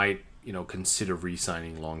that he might, consider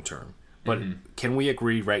re-signing long term. But can we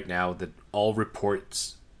agree right now that all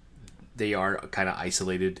reports, they are kind of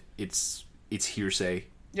isolated? It's hearsay.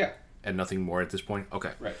 Yeah. And nothing more at this point?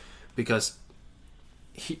 Okay. Right. Because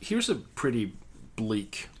here's a pretty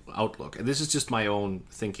bleak outlook. And this is just my own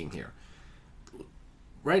thinking here.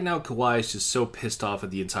 Right now, Kawhi is just so pissed off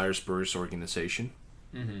at the entire Spurs organization.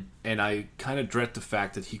 And I kind of dread the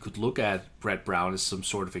fact that he could look at Brett Brown as some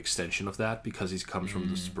sort of extension of that, because he comes from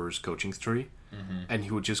the Spurs coaching tree. And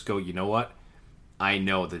he would just go, you know what? I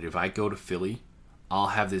know that if I go to Philly, I'll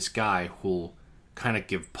have this guy who'll kind of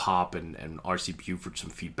give Pop and RC Buford some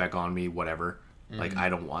feedback on me, whatever. Like, I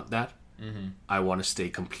don't want that. I want to stay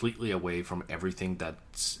completely away from everything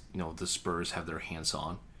that's, the Spurs have their hands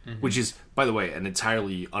on. Which is, by the way, an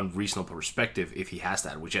entirely unreasonable perspective if he has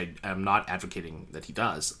that, which I'm not advocating that he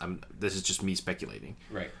does. This is just me speculating.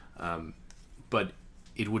 Right. But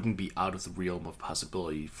it wouldn't be out of the realm of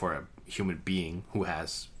possibility for a human being who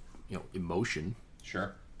has, emotion.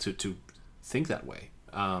 Sure. To think that way.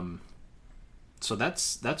 So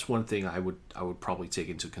that's one thing I would probably take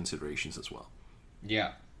into considerations as well.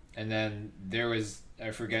 Yeah. And then there was, I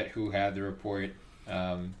forget who had the report,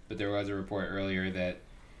 but there was a report earlier that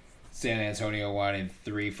San Antonio wanted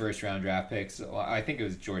 3 first-round draft picks. I think it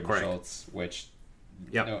was Jordan Schultz, which,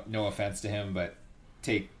 no offense to him, but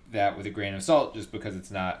take that with a grain of salt just because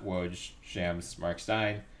it's not Woj, Shams, Mark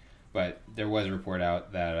Stein. But there was a report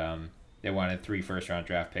out that they wanted 3 first-round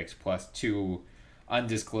draft picks plus 2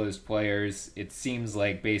 undisclosed players. It seems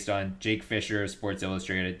like, based on Jake Fisher, Sports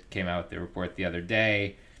Illustrated came out with the report the other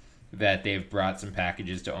day, that they've brought some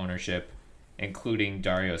packages to ownership, including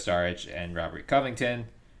Dario Saric and Robert Covington.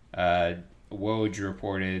 Woj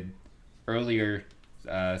reported earlier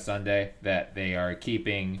Sunday that they are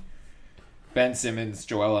keeping Ben Simmons,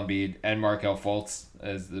 Joel Embiid, and Markelle Fultz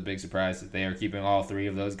as the big surprise. That they are keeping all 3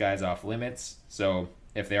 of those guys off limits. So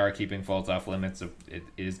if they are keeping Fultz off limits, it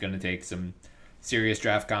is going to take some serious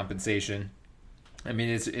draft compensation. I mean,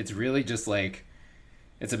 it's really just like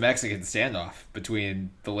it's a Mexican standoff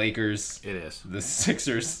between the Lakers, it is, the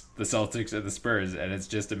Sixers, the Celtics, and the Spurs, and it's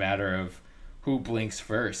just a matter of who blinks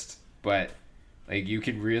first. But like you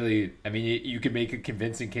can make a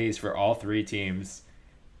convincing case for all 3 teams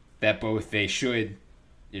that both they should,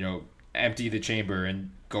 empty the chamber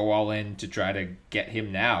and go all in to try to get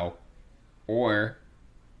him now, or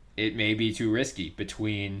it may be too risky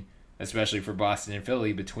between, especially for Boston and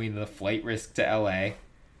Philly, between the flight risk to LA.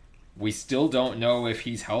 We still don't know if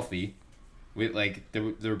he's healthy.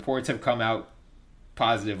 The reports have come out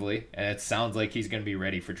positively, and it sounds like he's going to be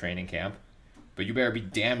ready for training camp. But you better be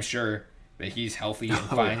damn sure that he's healthy and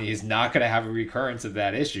fine. He's not going to have a recurrence of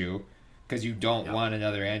that issue, because you don't want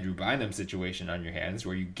another Andrew Bynum situation on your hands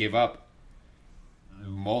where you give up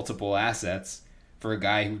multiple assets for a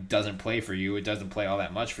guy who doesn't play for you, it doesn't play all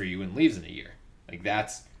that much for you, and leaves in a year. Like,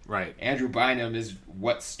 that's... Right. Andrew Bynum is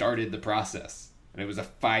what started the process. And it was a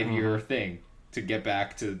 5-year thing to get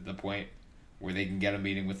back to the point where they can get a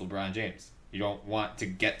meeting with LeBron James. You don't want to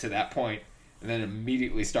get to that point and then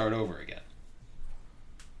immediately start over again.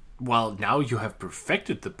 Well, now you have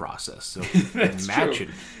perfected the process. So That's imagine.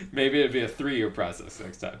 true. Maybe it'd be a 3-year process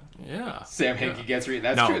next time. Yeah. Sam Hinkie gets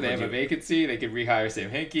That's No, true. They but have a vacancy. They could rehire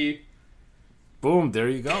Sam Hinkie. Boom, there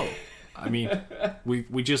you go. I mean,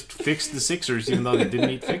 we just fixed the Sixers even though they didn't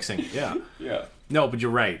need fixing. Yeah. Yeah. No, but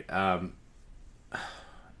you're right.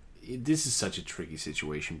 This is such a tricky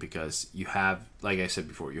situation because you have, like I said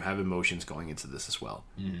before, you have emotions going into this as well.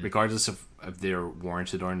 Mm-hmm. Regardless of if they're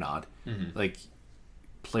warranted or not. Mm-hmm. Like,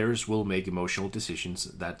 players will make emotional decisions.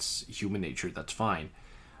 That's human nature. That's fine.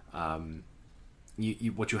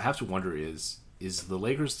 What you have to wonder is the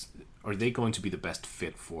Lakers, are they going to be the best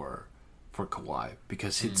fit for Kawhi?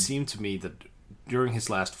 Because it seemed to me that during his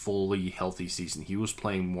last fully healthy season, he was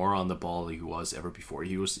playing more on the ball than he was ever before.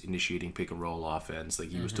 He was initiating pick and roll offense. Like,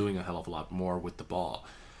 he was doing a hell of a lot more with the ball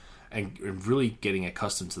and really getting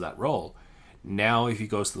accustomed to that role. Now, if he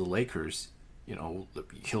goes to the Lakers, you know,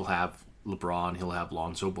 he'll have LeBron, he'll have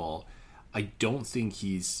Lonzo Ball. I don't think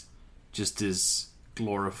he's just this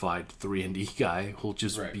glorified 3-and-D guy who'll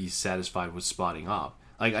just be satisfied with spotting up.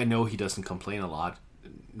 Like, I know he doesn't complain a lot,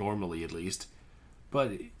 normally at least,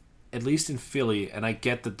 but at least in Philly, and I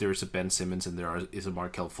get that there's a Ben Simmons and is a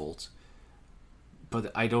Markelle Fultz,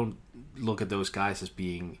 but I don't look at those guys as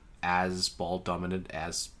being as ball dominant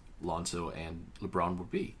as Lonzo and LeBron would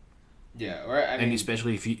be. Yeah, or I mean, and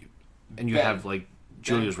especially if you have like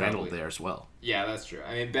Julius Randle there as well. Yeah, that's true.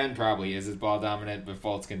 I mean, Ben probably is as ball dominant, but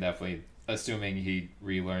Fultz can definitely, assuming he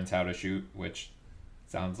relearns how to shoot, which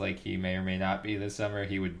sounds like he may or may not be this summer,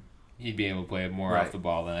 he'd be able to play more off the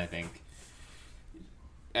ball than I think.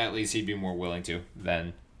 At least he'd be more willing to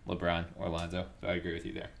than LeBron or Lonzo. So I agree with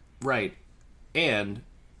you there. Right. And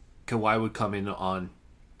Kawhi would come in on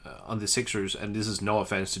the Sixers, and this is no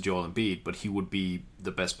offense to Joel Embiid, but he would be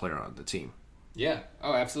the best player on the team. Yeah.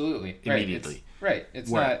 Oh, absolutely. Immediately. It's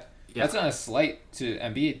not. Yeah. That's not a slight to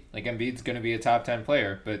Embiid. Like, Embiid's going to be a top 10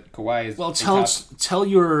 player, but Kawhi is. Well, tell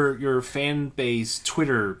your fan base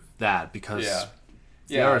Twitter that, because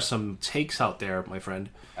there are some takes out there, my friend.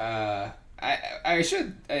 I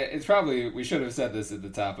should. It's probably, we should have said this at the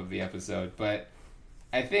top of the episode, but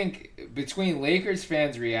I think between Lakers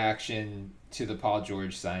fans' reaction to the Paul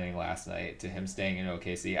George signing last night, to him staying in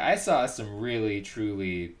OKC, I saw some really,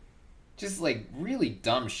 truly, just like really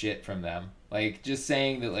dumb shit from them. Like, just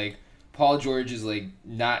saying that like Paul George is like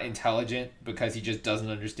not intelligent because he just doesn't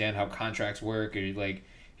understand how contracts work, or like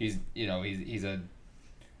he's a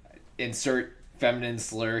insert feminine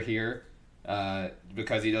slur here.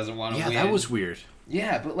 Because he doesn't want to win. Yeah, that was weird.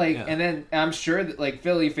 Yeah, but and then I'm sure that like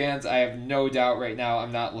Philly fans, I have no doubt right now,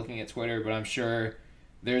 I'm not looking at Twitter, but I'm sure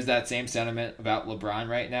there's that same sentiment about LeBron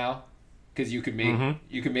right now, because you could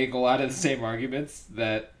make a lot of the same arguments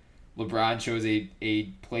that LeBron chose a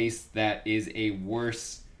place that is a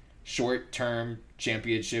worse short-term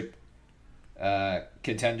championship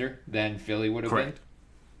contender than Philly would have been.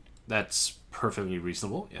 That's perfectly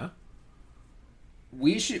reasonable. Yeah.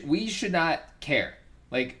 We should not care.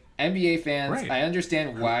 Like, NBA fans, I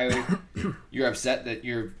understand why you're upset that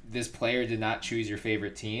this player did not choose your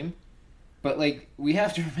favorite team, but like, we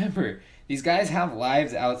have to remember, these guys have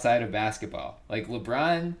lives outside of basketball. Like,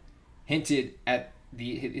 LeBron hinted at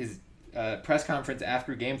his press conference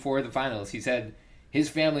after Game 4 of the Finals. He said his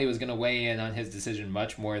family was going to weigh in on his decision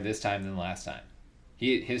much more this time than last time.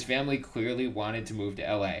 His family clearly wanted to move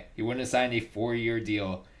to LA. He wouldn't have signed a 4-year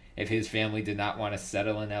deal if his family did not want to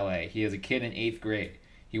settle in LA. He has a kid in 8th grade.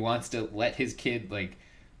 He wants to let his kid like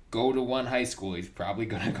go to one high school. He's probably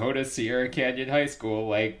going to go to Sierra Canyon High School,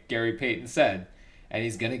 like Gary Payton said. And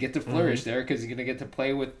he's going to get to flourish there because he's going to get to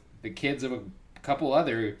play with the kids of a couple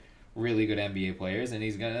other really good NBA players. And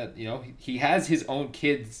he's going to, he has his own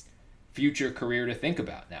kid's future career to think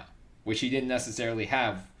about now, which he didn't necessarily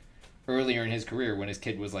have earlier in his career when his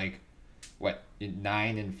kid was like,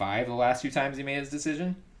 9 and 5 the last 2 times he made his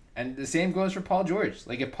decision. And the same goes for Paul George.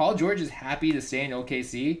 Like, if Paul George is happy to stay in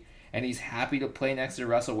OKC and he's happy to play next to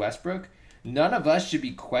Russell Westbrook, none of us should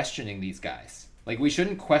be questioning these guys. Like, we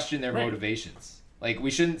shouldn't question their motivations. Like,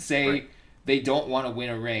 we shouldn't say they don't want to win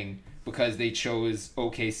a ring because they chose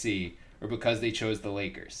OKC or because they chose the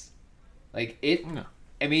Lakers. Like, even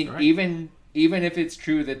if it's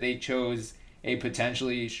true that they chose a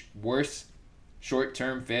potentially worse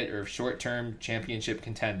short-term fit or short-term championship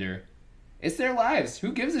contender, it's their lives.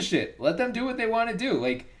 Who gives a shit? Let them do what they want to do.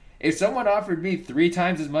 Like, if someone offered me 3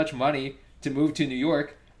 times as much money to move to New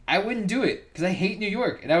York, I wouldn't do it because I hate New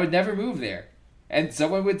York and I would never move there. And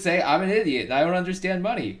someone would say, I'm an idiot and I don't understand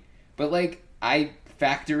money. But, like, I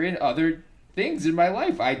factor in other things in my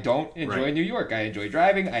life. I don't enjoy New York. I enjoy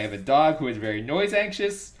driving. I have a dog who is very noise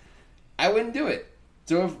anxious. I wouldn't do it.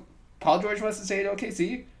 So if Paul George wants to stay at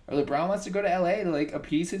OKC, or LeBron wants to go to LA to like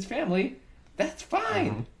appease his family, that's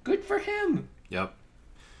fine. Good for him. Yep.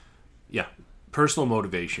 Yeah. Personal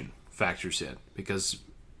motivation factors in because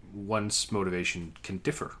one's motivation can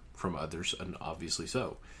differ from others, and obviously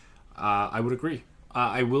so. I would agree.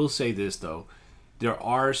 I will say this, though. There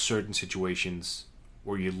are certain situations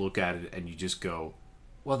where you look at it and you just go,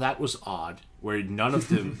 well, that was odd, where none of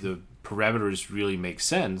the parameters really make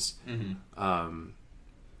sense.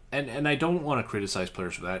 And I don't want to criticize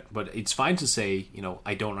players for that, but it's fine to say,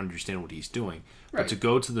 I don't understand what he's doing. Right. But to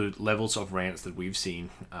go to the levels of rants that we've seen,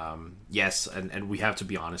 yes, and we have to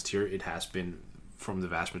be honest here, it has been from the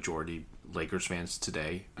vast majority Lakers fans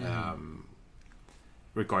today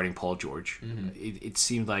regarding Paul George. It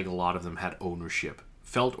seemed like a lot of them had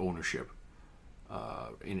felt ownership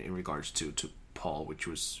in regards to Paul, which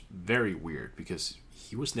was very weird because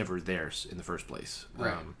he was never theirs in the first place.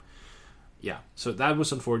 Right. Yeah, so that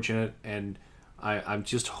was unfortunate, and I'm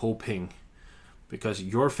just hoping, because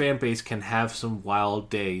your fan base can have some wild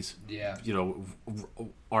days. Yeah.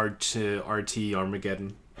 RT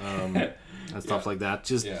Armageddon, and stuff like that.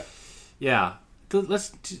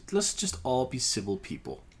 Let's just all be civil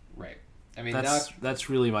people. Right. I mean, that's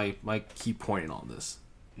really my key point on this.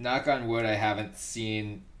 Knock on wood, I haven't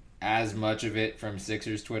seen as much of it from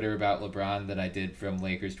Sixers Twitter about LeBron that I did from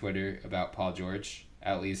Lakers Twitter about Paul George.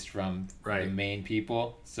 At least from the main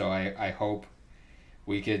people. So I hope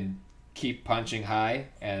we can keep punching high.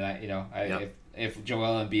 And if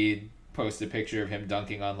Joel Embiid posts a picture of him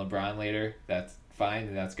dunking on LeBron later, that's fine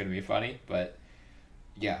and that's going to be funny. But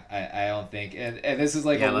yeah, I don't think. And this is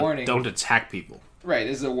like a warning. Don't attack people. Right.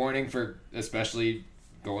 This is a warning for especially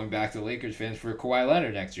going back to Lakers fans for Kawhi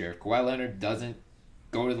Leonard next year. If Kawhi Leonard doesn't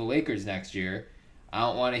go to the Lakers next year, I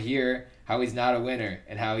don't want to hear how he's not a winner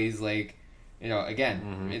and how he's like.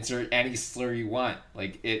 Insert any slur you want.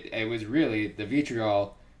 Like it was really the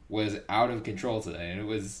vitriol was out of control today, and it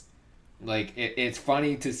was like it's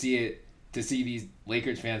funny to see these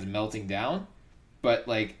Lakers fans melting down, but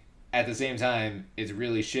like at the same time, it's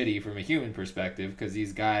really shitty from a human perspective because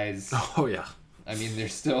these guys. Oh yeah. I mean, they're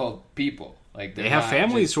still people. Like they have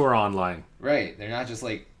families who are online. Right. They're not just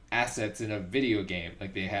like assets in a video game.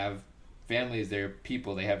 Like they have families. They're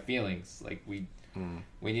people. They have feelings. Like we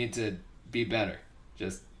need to. Be better.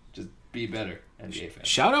 Just be better, NBA fans.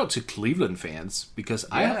 Shout out to Cleveland fans because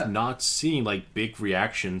I have not seen like big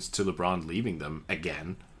reactions to LeBron leaving them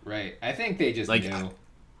again. Right. I think they just knew.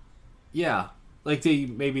 Like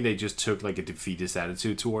they just took like a defeatist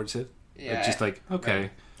attitude towards it. Yeah. Like, just like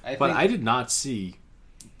okay, right. I did not see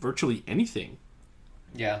virtually anything.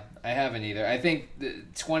 Yeah, I haven't either. I think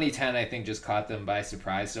 2010 I think just caught them by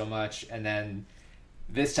surprise so much, and then.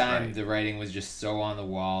 This time, the writing was just so on the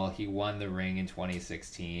wall. He won the ring in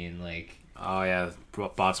 2016. Like, oh yeah,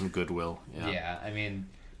 bought some goodwill. Yeah, I mean,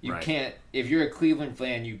 you can't. If you're a Cleveland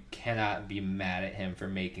fan, you cannot be mad at him for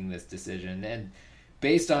making this decision. And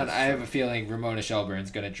based on, I have a feeling Ramona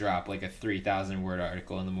Shelburne's going to drop like a 3,000-word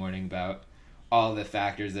article in the morning about all the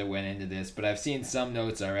factors that went into this. But I've seen some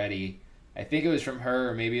notes already. I think it was from her,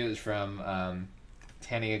 or maybe it was from.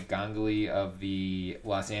 Tania Ganguli of the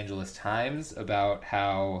Los Angeles Times about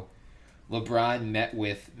how LeBron met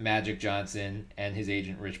with Magic Johnson and his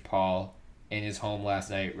agent Rich Paul in his home last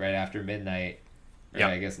night right after midnight, or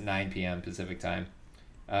I guess 9 p.m. Pacific time.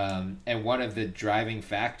 And one of the driving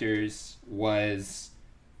factors was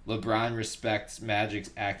LeBron respects Magic's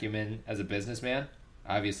acumen as a businessman.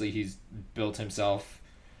 Obviously, he's built himself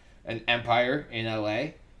an empire in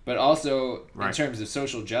LA. But also in terms of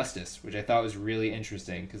social justice, which I thought was really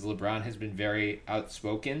interesting because LeBron has been very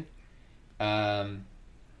outspoken on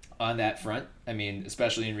that front. I mean,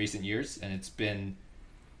 especially in recent years. And it's been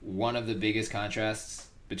one of the biggest contrasts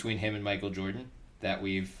between him and Michael Jordan that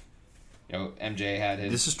we've, MJ had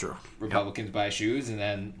his this is true. Republicans buy shoes, and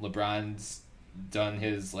then LeBron's done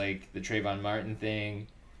his, like, the Trayvon Martin thing.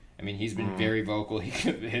 I mean, he's been very vocal.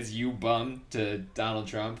 His "you bum" to Donald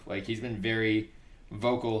Trump. Like, he's been very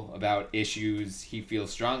vocal about issues he feels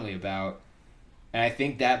strongly about, and I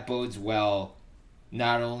think that bodes well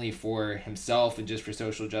not only for himself and just for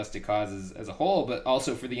social justice causes as a whole, but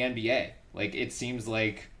also for the NBA. Like, it seems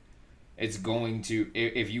like it's going to,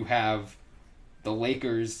 if you have the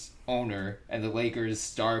Lakers owner and the Lakers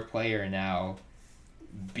star player now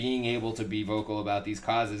being able to be vocal about these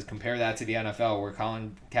causes, compare that to the NFL where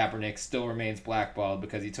Colin Kaepernick still remains blackballed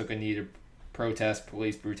because he took a knee to protest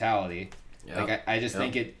police brutality. Yep. Like I just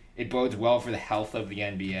think it bodes well for the health of the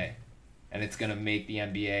NBA, and it's going to make the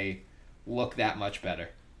NBA look that much better.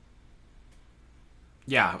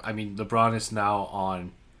 Yeah, I mean, LeBron is now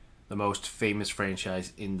on the most famous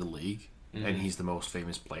franchise in the league. and he's the most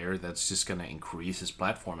famous player, that's just going to increase his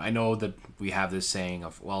platform. I know that we have this saying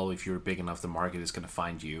of, well, if you're big enough, the market is going to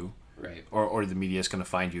find you. Right. Or the media is going to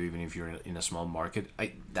find you even if you're in a small market.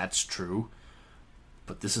 That's true.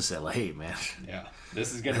 But this is LA, man. Yeah.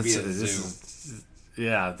 This is going to be a zoo.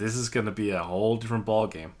 This is going to be a whole different ball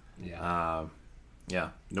game. Yeah.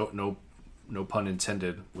 No pun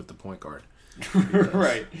intended with the point guard.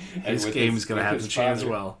 Right. His game is going to have to change as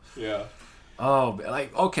well. Yeah. Oh,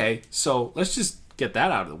 okay. So let's just get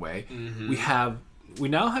that out of the way. We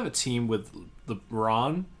now have a team with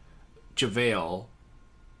LeBron, JaVale,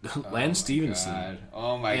 Lance Stevenson.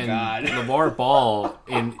 Oh my God. LeVar Ball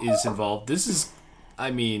is involved. This is,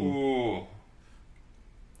 Ooh.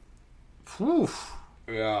 Whew.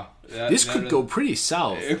 Yeah. This could go pretty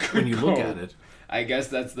south when you look at it. I guess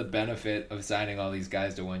that's the benefit of signing all these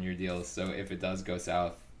guys to one-year deals. So if it does go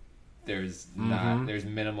south, there's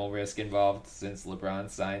minimal risk involved since LeBron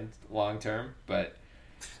signed long-term. But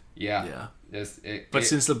yeah. Since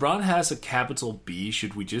LeBron has a capital B,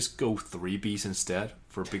 should we just go 3 Bs instead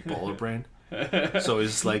for Big Baller Brand? So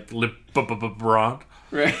it's like LeBron.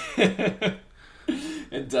 Right.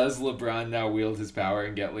 And does LeBron now wield his power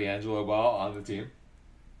and get LiAngelo Ball on the team?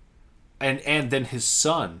 And then his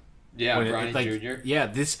son. Yeah, Bronny Jr.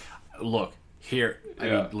 Yeah, look here. I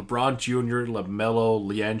mean, LeBron Jr., LaMelo,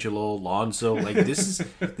 LiAngelo, Lonzo. This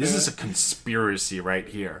is a conspiracy right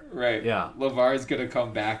here. Right. Yeah. LeVar's gonna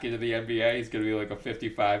come back into the NBA. He's gonna be like a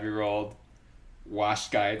 55-year-old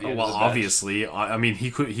washed guy at the end of the bench. Obviously, I mean, he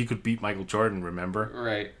could beat Michael Jordan. Remember?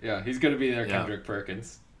 Right. Yeah. He's gonna be their Kendrick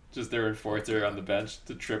Perkins, just their enforcer on the bench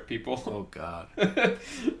to trip people. Oh God.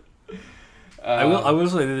 I will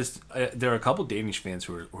say this: there are a couple Danish fans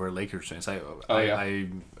who are Lakers fans. I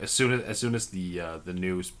as soon as the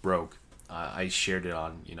news broke, I shared it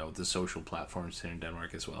on the social platforms here in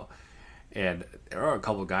Denmark as well, and there are a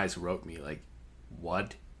couple of guys who wrote me like,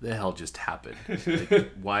 "What the hell just happened?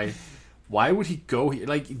 Why would he go here?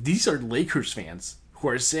 These are Lakers fans who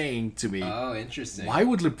are saying to me, "Oh, interesting. Why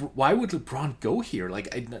would LeBron go here?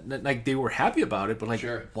 They were happy about it, but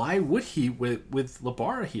sure. Why would he with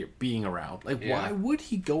LeBron here being around? Why would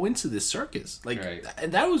he go into this circus? Right.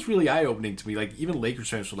 And that was really eye opening to me. Even Lakers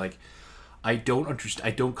fans were like, I don't understand.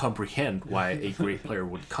 I don't comprehend why a great player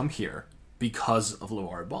would come here because of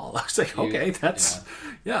LeVar Ball. I was like, okay, that's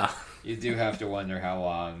You do have to wonder how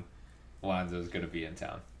long Lonzo's going to be in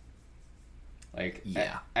town.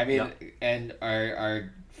 And our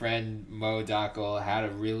friend Mo Dockel had a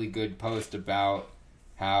really good post about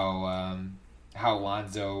how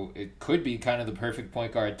Lonzo, it could be kind of the perfect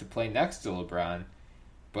point guard to play next to LeBron,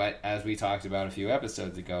 but as we talked about a few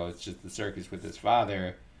episodes ago, it's just the circus with his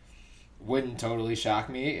father. Wouldn't totally shock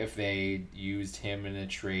me if they used him in a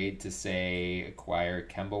trade to, say, acquire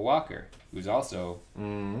Kemba Walker, who's also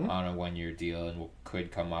on a 1-year deal and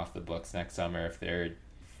could come off the books next summer if their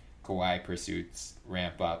Kawhi pursuits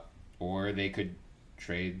ramp up. Or they could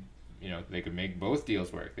trade, they could make both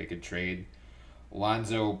deals work. They could trade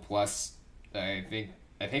Lonzo plus, I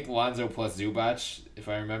think Lonzo plus Zubac, if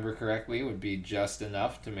I remember correctly, would be just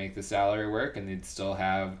enough to make the salary work, and they'd still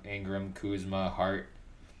have Ingram, Kuzma, Hart,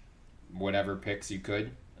 whatever picks you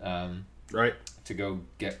could, right, to go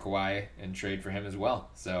get Kawhi and trade for him as well.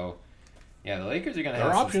 So, yeah, the Lakers are going to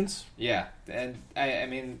have options. Yeah, and I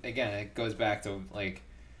mean, again, it goes back to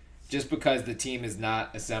just because the team is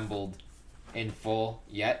not assembled in full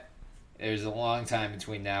yet, there's a long time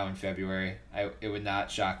between now and February. It would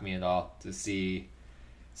not shock me at all to see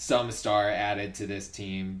some star added to this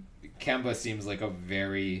team. Kemba seems like a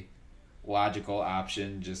very logical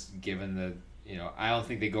option, just given the, I don't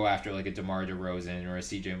think they go after like a DeMar DeRozan or a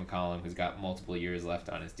CJ McCollum who's got multiple years left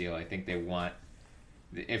on his deal. I think they want,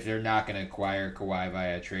 if they're not going to acquire Kawhi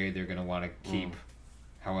via trade, they're going to want to keep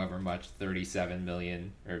however much, $37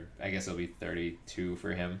 million, or I guess it'll be 32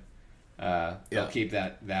 for him. They'll keep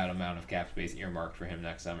that amount of cap space earmarked for him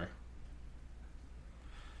next summer.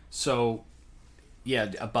 So,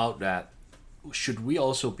 yeah, about that, should we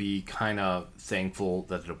also be kind of thankful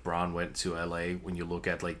that LeBron went to LA when you look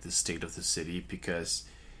at the state of the city? Because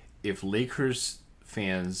if Lakers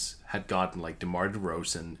fans had gotten DeMar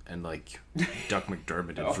DeRozan and Doug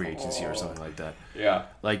McDermott in free agency or something like that,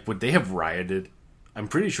 would they have rioted? I'm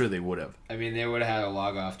pretty sure they would have. I mean, they would have had to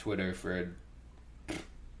log off Twitter for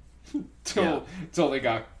till they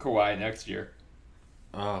got Kawhi next year.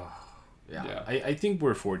 Oh, yeah. I think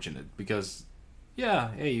we're fortunate because,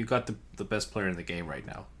 hey, you got the best player in the game right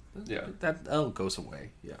now. Yeah, that goes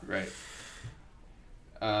away. Yeah, right.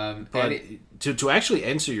 But to actually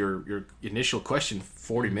answer your initial question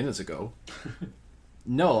 40 minutes ago,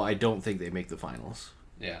 no, I don't think they make the finals.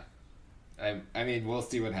 Yeah. I mean, we'll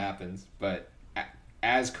see what happens, but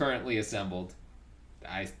as currently assembled,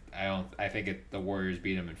 I think the Warriors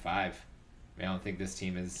beat them in 5. I don't think this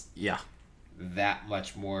team is that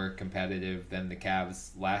much more competitive than the Cavs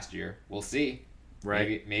last year. We'll see.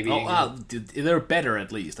 Right. Maybe they're better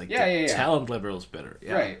at least. Like talent level is better.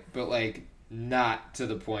 Yeah. Right, but like not to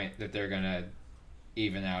the point that they're gonna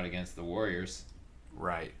even out against the Warriors.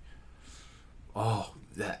 Right. Oh,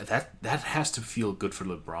 that has to feel good for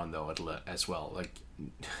LeBron though as well. Like,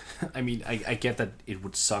 I mean, I get that it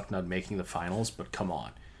would suck not making the finals, but come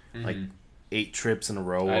on, like 8 trips in a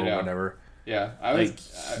row or whatever. Yeah,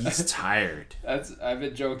 he's tired. I've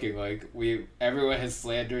been joking. Like everyone has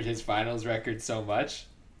slandered his finals record so much.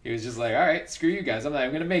 He was just like, all right, screw you guys. I'm not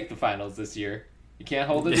even gonna make the finals this year. You can't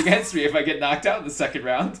hold it against me if I get knocked out in the second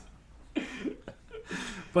round.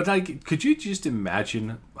 But like, could you just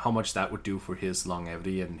imagine how much that would do for his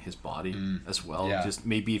longevity and his body as well? Yeah. Just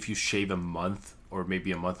maybe if you shave a month or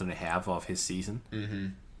maybe a month and a half off his season. Mm-hmm.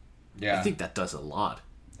 Yeah, I think that does a lot.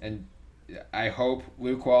 And I hope,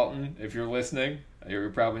 Luke Walton, if you're listening, you're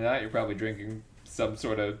probably not. You're probably drinking some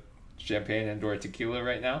sort of champagne and/or tequila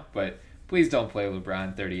right now. But please don't play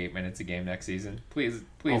LeBron 38 minutes a game next season. Please,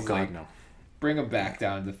 oh God, no. Bring him back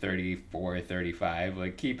down to 34, 35.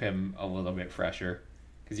 Like, keep him a little bit fresher.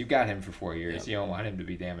 Because you got him for 4 years. Yep. You don't want him to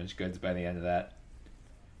be damaged goods by the end of that.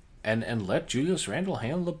 And let Julius Randle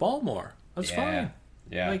handle the ball more. That's fine.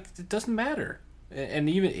 Yeah. Like, it doesn't matter. And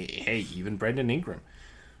even Brandon Ingram.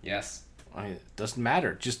 Yes. It doesn't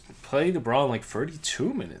matter. Just play LeBron like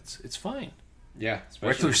 32 minutes. It's fine. Yeah.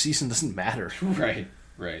 Regular season doesn't matter.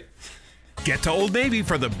 Right. Get to Old Navy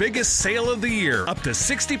for the biggest sale of the year. Up to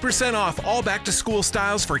 60% off all back-to-school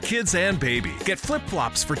styles for kids and baby. Get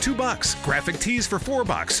flip-flops for $2, graphic tees for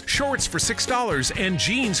 $4, shorts for $6, and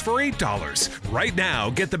jeans for $8. Right now,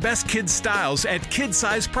 get the best kids' styles at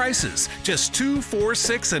kid-size prices. Just $2, $4,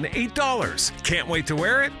 $6, and $8. Can't wait to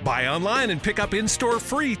wear it? Buy online and pick up in-store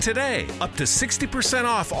free today. Up to 60%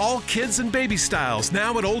 off all kids and baby styles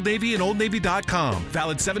now at Old Navy and OldNavy.com.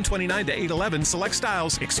 Valid 7/29 to 8/11. Select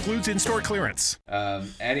styles. Excludes in-store clearance.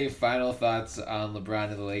 Any final thoughts on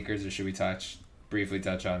LeBron and the Lakers, or should we briefly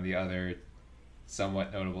touch on the other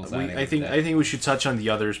somewhat notable signing? I think we should touch on the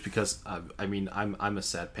others because I'm a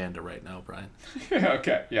sad panda right now, Brian.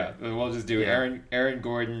 Okay, yeah, we'll just do Aaron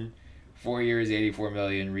Gordon, 4 years, $84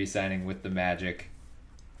 million, re-signing with the Magic.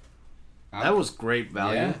 That was great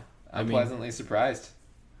value. Yeah, I'm pleasantly surprised.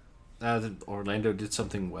 Orlando did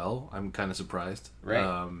something well. I'm kind of surprised.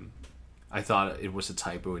 Right. I thought it was a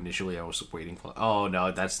typo initially. I was waiting for. Oh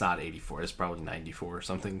no, that's not 84. It's probably 94 or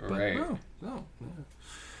something. But right. No,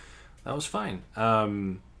 that was fine.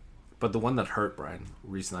 But the one that hurt, Brian,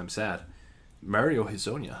 reason I'm sad, Mario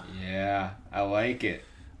Hezonja. Yeah, I like it.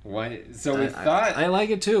 I like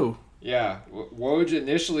it too. Yeah, Woj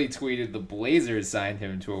initially tweeted the Blazers signed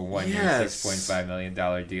him to a 1-year, $6.5 million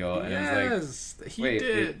deal, and yes, I was like,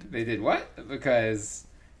 wait, they did what? Because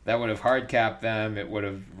that would have hard capped them. It would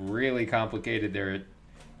have really complicated their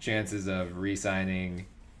chances of re-signing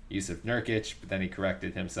Yusuf Nurkic, but then he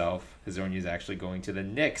corrected himself. Hezonja is actually going to the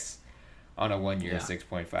Knicks on a 1-year,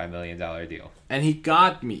 $6.5 million deal. And he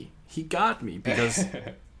got me because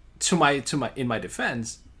in my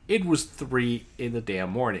defense, it was 3 in the damn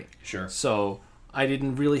morning. Sure. So I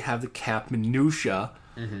didn't really have the cap minutia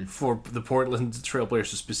for the Portland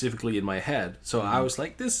Trailblazers specifically in my head. So I was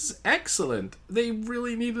like, this is excellent. They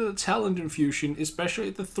really needed a talent infusion, especially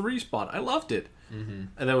at the 3 spot. I loved it.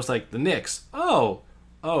 And I was like, the Knicks. Oh,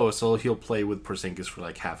 so he'll play with Porzingis for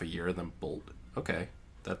like half a year and then bolt. Okay,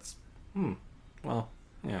 that's well,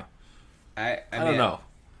 yeah. I don't know.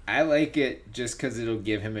 I like it just because it'll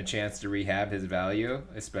give him a chance to rehab his value,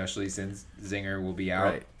 especially since Zinger will be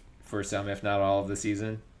out for some, if not all, of the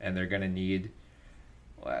season, and they're going to need,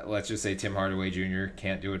 let's just say Tim Hardaway Jr.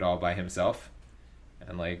 can't do it all by himself,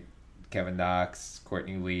 and like Kevin Knox,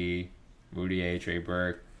 Courtney Lee, Moutier, Trey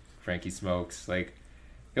Burke, Frankie Smokes, like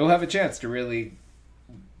he'll have a chance to really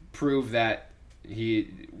prove that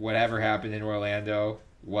whatever happened in Orlando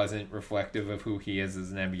wasn't reflective of who he is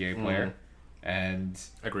as an NBA player. And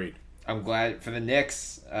agreed. I'm glad for the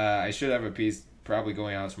Knicks. I should have a piece probably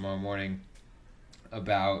going out tomorrow morning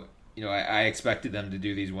about, I expected them to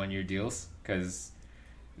do these 1-year deals because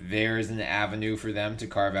there's an avenue for them to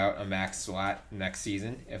carve out a max slot next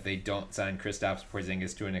season if they don't sign Kristaps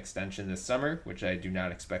Porzingis to an extension this summer, which I do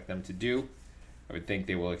not expect them to do. I would think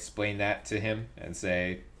they will explain that to him and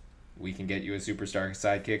say, we can get you a superstar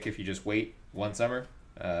sidekick if you just wait one summer.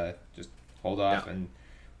 Just hold off and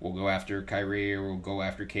we'll go after Kyrie, or we'll go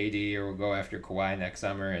after KD, or we'll go after Kawhi next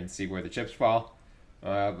summer and see where the chips fall.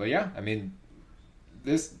 But yeah, I mean,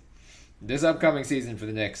 this This upcoming season for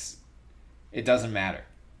the Knicks, it doesn't matter.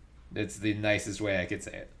 It's the nicest way I could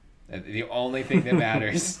say it. The only thing that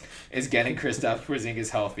matters is getting Kristaps Porzingis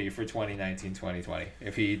healthy for 2019-2020.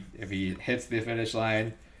 If he hits the finish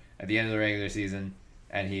line at the end of the regular season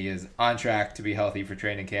and he is on track to be healthy for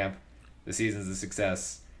training camp, the season's a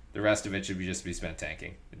success. The rest of it should just be spent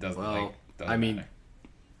tanking. It doesn't matter.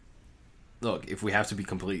 Look, if we have to be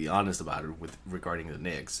completely honest about it regarding the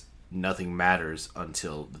Knicks, nothing matters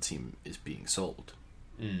until the team is being sold.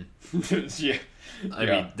 Yeah. I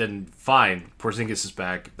mean, then fine, Porzingis is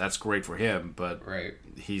back. That's great for him, but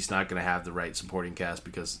he's not going to have the right supporting cast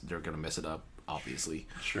because they're going to mess it up, obviously.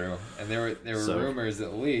 True. And there were rumors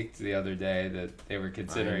that leaked the other day that they were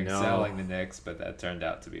considering selling the Knicks, but that turned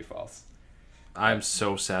out to be false. I'm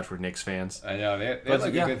so sad for Knicks fans. I know. They had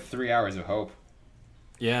a good 3 hours of hope.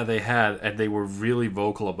 Yeah, they had, and they were really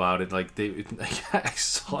vocal about it. I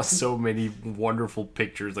saw so many wonderful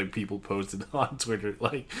pictures, people posted on Twitter,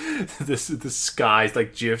 the skies,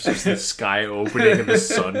 gifs of the sky opening and the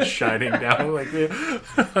sun shining down,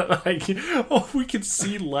 we can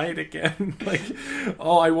see light again,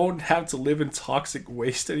 I won't have to live in toxic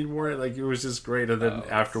waste anymore. It was just great, and then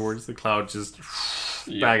afterwards the cloud just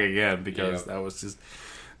back again because that was just.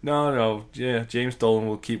 No, yeah, James Dolan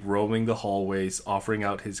will keep roaming the hallways, offering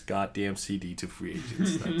out his goddamn CD to free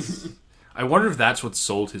agents. I wonder if that's what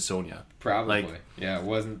sold his Sonia. Probably. It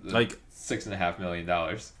wasn't $6.5 million.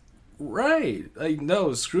 Right.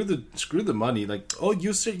 No, screw the money.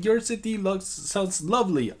 You said your city sounds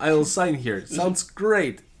lovely. I'll sign here. Sounds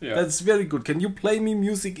great. Yeah. That's very good. Can you play me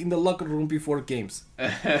music in the locker room before games?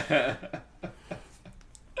 That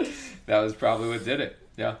was probably what did it.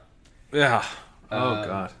 Yeah. Yeah. Oh,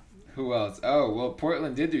 God. Who else? Oh, well,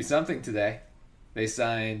 Portland did do something today. They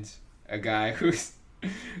signed a guy who's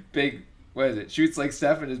big, shoots like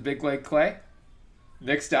Steph and is big like Clay.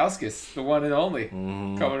 Nick Stauskas, the one and only,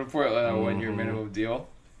 coming to Portland on a 1 year minimum deal.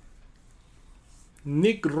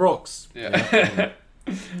 Nick rocks. Yeah.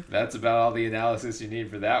 That's about all the analysis you need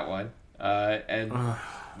for that one. And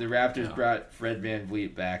the Raptors brought Fred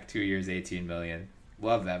VanVleet back, 2 years, $18 million.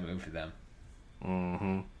 Love that move for them.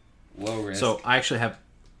 Mm-hmm. Low risk. So I have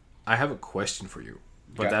a question for you,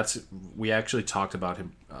 but we actually talked about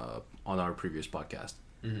him on our previous podcast.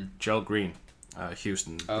 Mm-hmm. Gerald Green,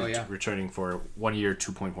 Houston, returning for 1 year,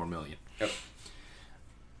 $2.4 million. Yep.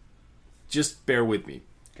 Just bear with me.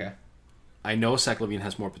 Okay. I know Zach LaVine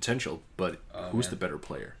has more potential, but who's the better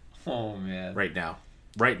player? Oh man. Right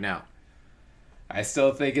now. I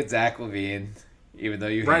still think it's Zach LaVine, even though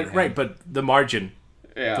you hate him. Right, but the margin.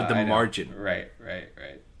 Yeah, but the margin. Right.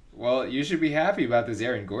 Well, you should be happy about this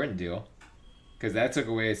Aaron Gordon deal, because that took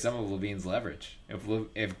away some of LaVine's leverage.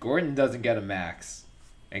 If Gordon doesn't get a max,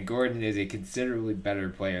 and Gordon is a considerably better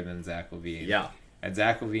player than Zach LaVine, and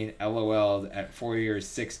Zach LaVine LOL'd at 4 years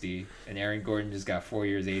 $60, and Aaron Gordon just got 4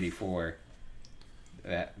 years $84.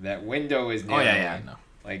 That window is narrowing. I know.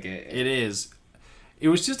 It is. It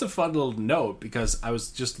was just a fun little note because I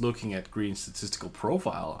was just looking at Green's statistical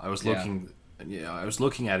profile. I was looking. I was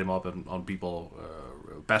looking at him up on people.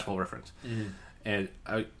 Basketball Reference, and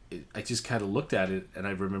I just kind of looked at it and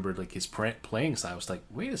I remembered his playing style. I was like,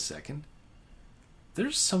 wait a second,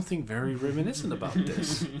 there's something very reminiscent about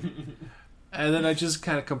this. And then I just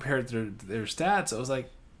kind of compared their stats. I was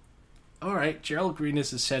like, all right, Gerald Green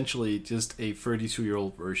is essentially just a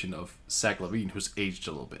 32-year-old version of Zach LaVine who's aged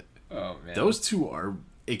a little bit. Oh man, those two are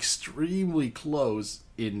extremely close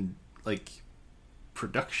in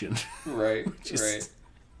production. Right.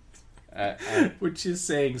 Which is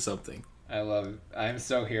saying something. I love it. I'm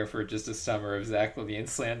so here for just a summer of Zach LaVine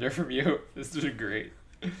slander from you. This is great.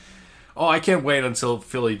 Oh, I can't wait until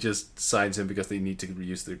Philly just signs him because they need to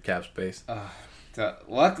reduce their cap space.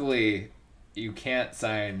 Luckily, you can't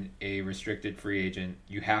sign a restricted free agent.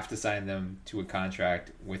 You have to sign them to a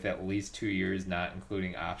contract with at least 2 years, not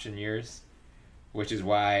including option years, which is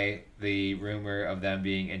why the rumor of them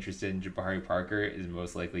being interested in Jabari Parker is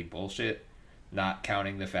most likely bullshit. Not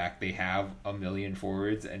counting the fact they have a million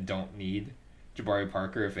forwards and don't need Jabari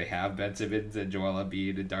Parker if they have Ben Simmons and Joel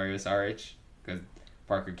Embiid and Dario Saric, because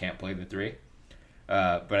Parker can't play the three.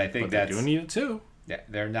 But I think they do need it too. Yeah,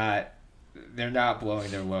 they're not blowing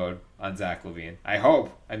their load on Zach LaVine. I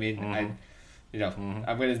hope. I mean, I'm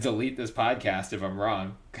going to delete this podcast if I'm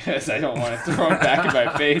wrong because I don't want to throw it back in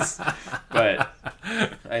my face. But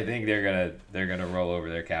I think they're gonna roll over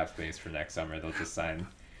their cap space for next summer. They'll just sign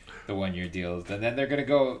the 1 year deals, and then they're gonna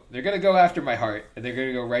go after my heart, and they're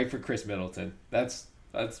gonna go right for Chris Middleton. That's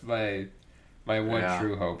my one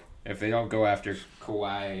true hope. If they don't go after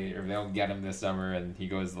Kawhi, or if they don't get him this summer and he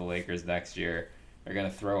goes to the Lakers next year, they're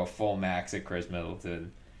gonna throw a full max at Chris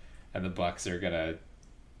Middleton, and the Bucks would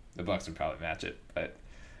probably match it, but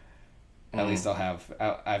at least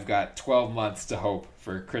I've got 12 months to hope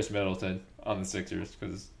for Chris Middleton on the Sixers,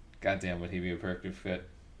 because goddamn would he be a perfect fit.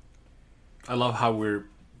 I love how we're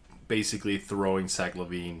basically throwing Zach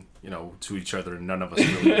LaVine, to each other, and none of us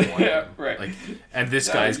really want Yeah, him. right. Like, and this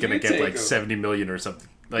guy's gonna get like $70 million or something.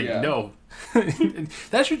 Like, no,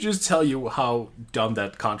 that should just tell you how dumb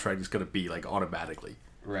that contract is gonna be, like, automatically.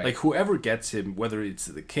 Right. Like, whoever gets him, whether it's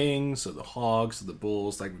the Kings or the Hawks or the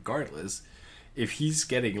Bulls, like, regardless, if he's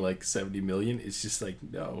getting like $70 million, it's just like,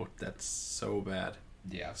 no, that's so bad.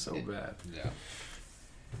 Yeah, so bad. Yeah.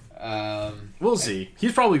 We'll see.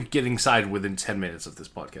 He's probably getting signed within 10 minutes of this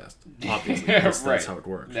podcast. Obviously, that's how it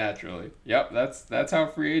works. Naturally. Yep, that's how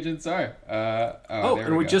free agents are.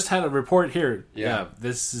 And we just had a report here. Yeah.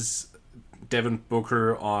 This is Devin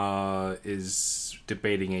Booker is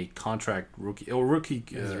debating a rookie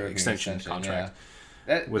extension contract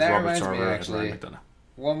with Robert Sarver and Ryan McDonough.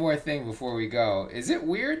 One more thing before we go. Is it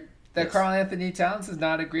weird that Karl Anthony Towns has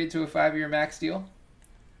not agreed to a 5-year max deal?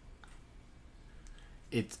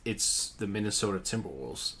 It's the Minnesota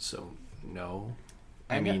Timberwolves, so no.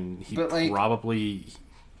 I mean, he but, like, probably...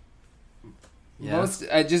 Yeah. Most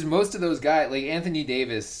of those guys, like Anthony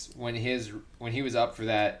Davis, when he was up for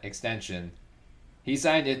that extension, he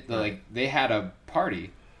signed it. Like, they had a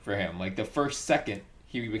party for him. Like, the first second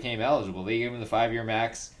he became eligible, they gave him the 5-year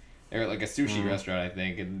max. They were at like a sushi restaurant, I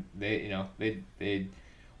think, and they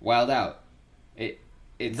wild out.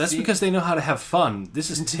 That's because they know how to have fun. This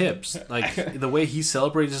is tips. Like, the way he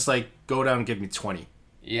celebrates is like, go down and give me 20.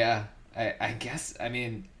 Yeah, I guess. I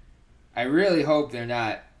mean, I really hope they're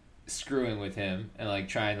not screwing with him and like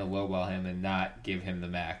trying to lowball him and not give him the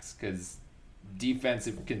max. Because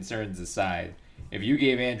defensive concerns aside, if you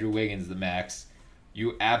gave Andrew Wiggins the max,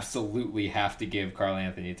 you absolutely have to give Karl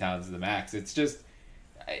Anthony Towns the max. It's just,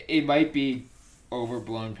 it might be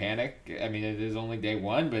overblown panic. I mean, it is only day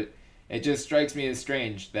one, but it just strikes me as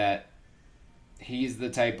strange that he's the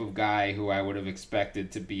type of guy who I would have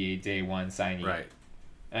expected to be a day one signee. Right.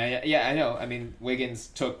 I know. I mean, Wiggins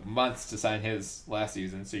took months to sign his last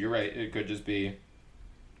season, so you're right. It could just be...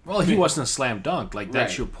 Well, he wasn't a slam dunk. Like,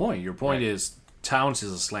 that's Right. your point. Your point is Towns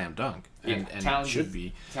is a slam dunk. And Towns should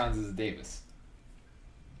be. Towns is a Davis.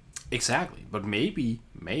 Exactly. But maybe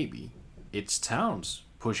it's Towns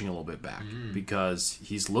pushing a little bit back because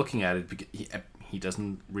he's looking at it. Because he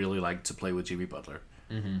doesn't really like to play with Jimmy Butler.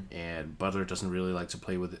 And Butler doesn't really like to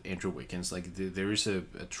play with Andrew Wiggins. Like, there is a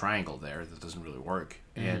triangle there that doesn't really work.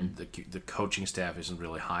 And the coaching staff isn't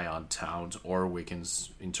really high on Towns or Wiggins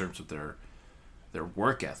in terms of their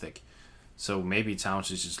work ethic. So maybe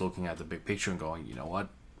Towns is just looking at the big picture and going, you know what?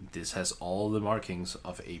 This has all the markings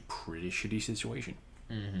of a pretty shitty situation.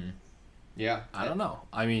 Yeah. I don't know.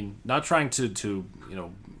 I mean, not trying to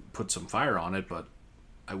put some fire on it, but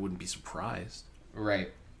I wouldn't be surprised.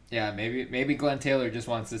 Right. Yeah, maybe Glenn Taylor just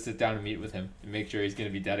wants to sit down and meet with him and make sure he's going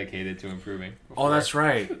to be dedicated to improving. Oh, that's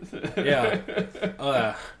right.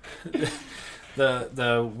 Yeah.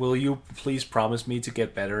 The will you please promise me to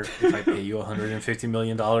get better if I pay you $150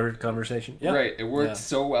 million conversation? Yeah. Right. It worked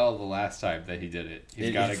so well the last time that he did it.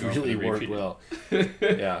 He's got to go really for the worked repeat. well.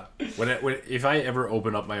 Yeah. If I ever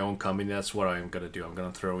open up my own company, that's what I'm going to do. I'm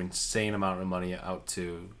going to throw insane amount of money out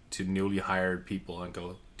to newly hired people and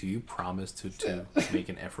go, do you promise to make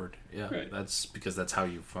an effort? Yeah. Right. That's because that's how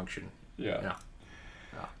you function. Yeah.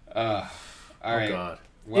 All right. Oh, God.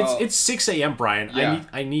 Well, it's 6 a.m., Brian. Yeah.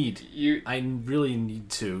 I really need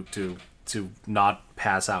to not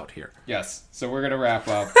pass out here. Yes. So we're going to wrap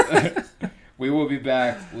up. We will be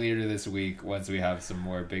back later this week once we have some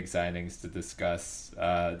more big signings to discuss.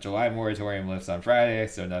 July moratorium lifts on Friday,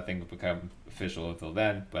 so nothing will become official until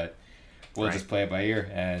then, but we'll just play it by ear.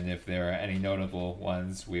 And if there are any notable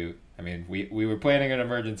ones, we were planning an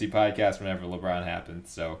emergency podcast whenever LeBron happened,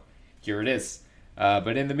 so here it is.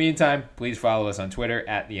 But in the meantime, please follow us on Twitter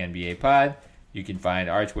at the NBA Pod. You can find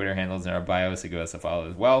our Twitter handles in our bio, so give us a follow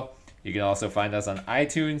as well. You can also find us on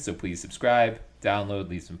iTunes, so please subscribe, download,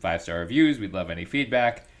 leave some 5-star reviews. We'd love any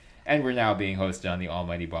feedback. And we're now being hosted on the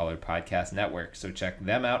Almighty Baller Podcast Network, so check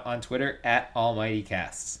them out on Twitter at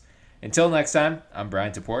AlmightyCasts. Until next time, I'm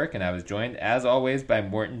Brian Toporek, and I was joined, as always, by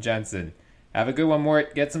Morton Jensen. Have a good one,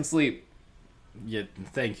 Mort. Get some sleep. Yeah,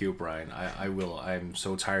 thank you, Brian. I will. I'm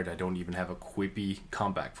so tired I don't even have a quippy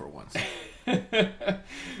comeback for once.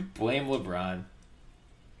 Blame LeBron.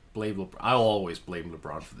 Blame LeBron. I'll always blame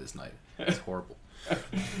LeBron for this night. It's horrible.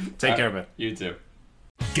 Take care, man. You too.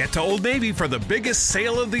 Get to Old Navy for the biggest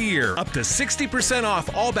sale of the year. Up to 60%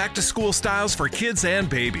 off all back-to-school styles for kids and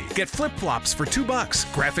baby. Get flip-flops for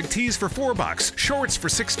 $2, graphic tees for $4, shorts for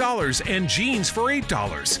 $6, and jeans for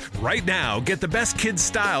 $8. Right now, get the best kids'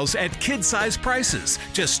 styles at kid-size prices.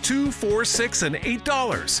 Just $2, $4, $6, and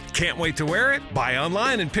 $8. Can't wait to wear it? Buy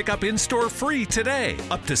online and pick up in-store free today.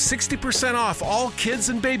 Up to 60% off all kids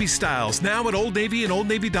and baby styles now at Old Navy and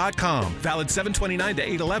OldNavy.com. Valid 7/29 to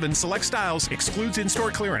 8/11. Select styles. Excludes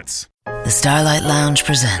in-store clearance. The Starlight Lounge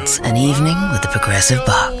presents An Evening with the Progressive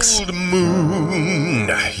Box. Old moon,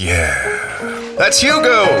 yeah. That's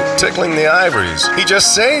Hugo, tickling the ivories. He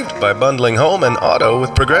just saved by bundling home and auto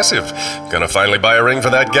with Progressive. Gonna finally buy a ring for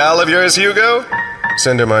that gal of yours, Hugo?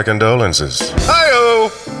 Send her my condolences.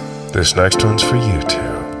 Hi-oh! This next one's for you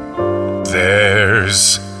two.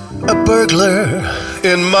 There's a burglar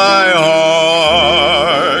in my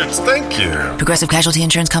heart. Thank you. Progressive Casualty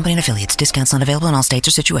Insurance Company and Affiliates. Discounts not available in all states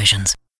or situations.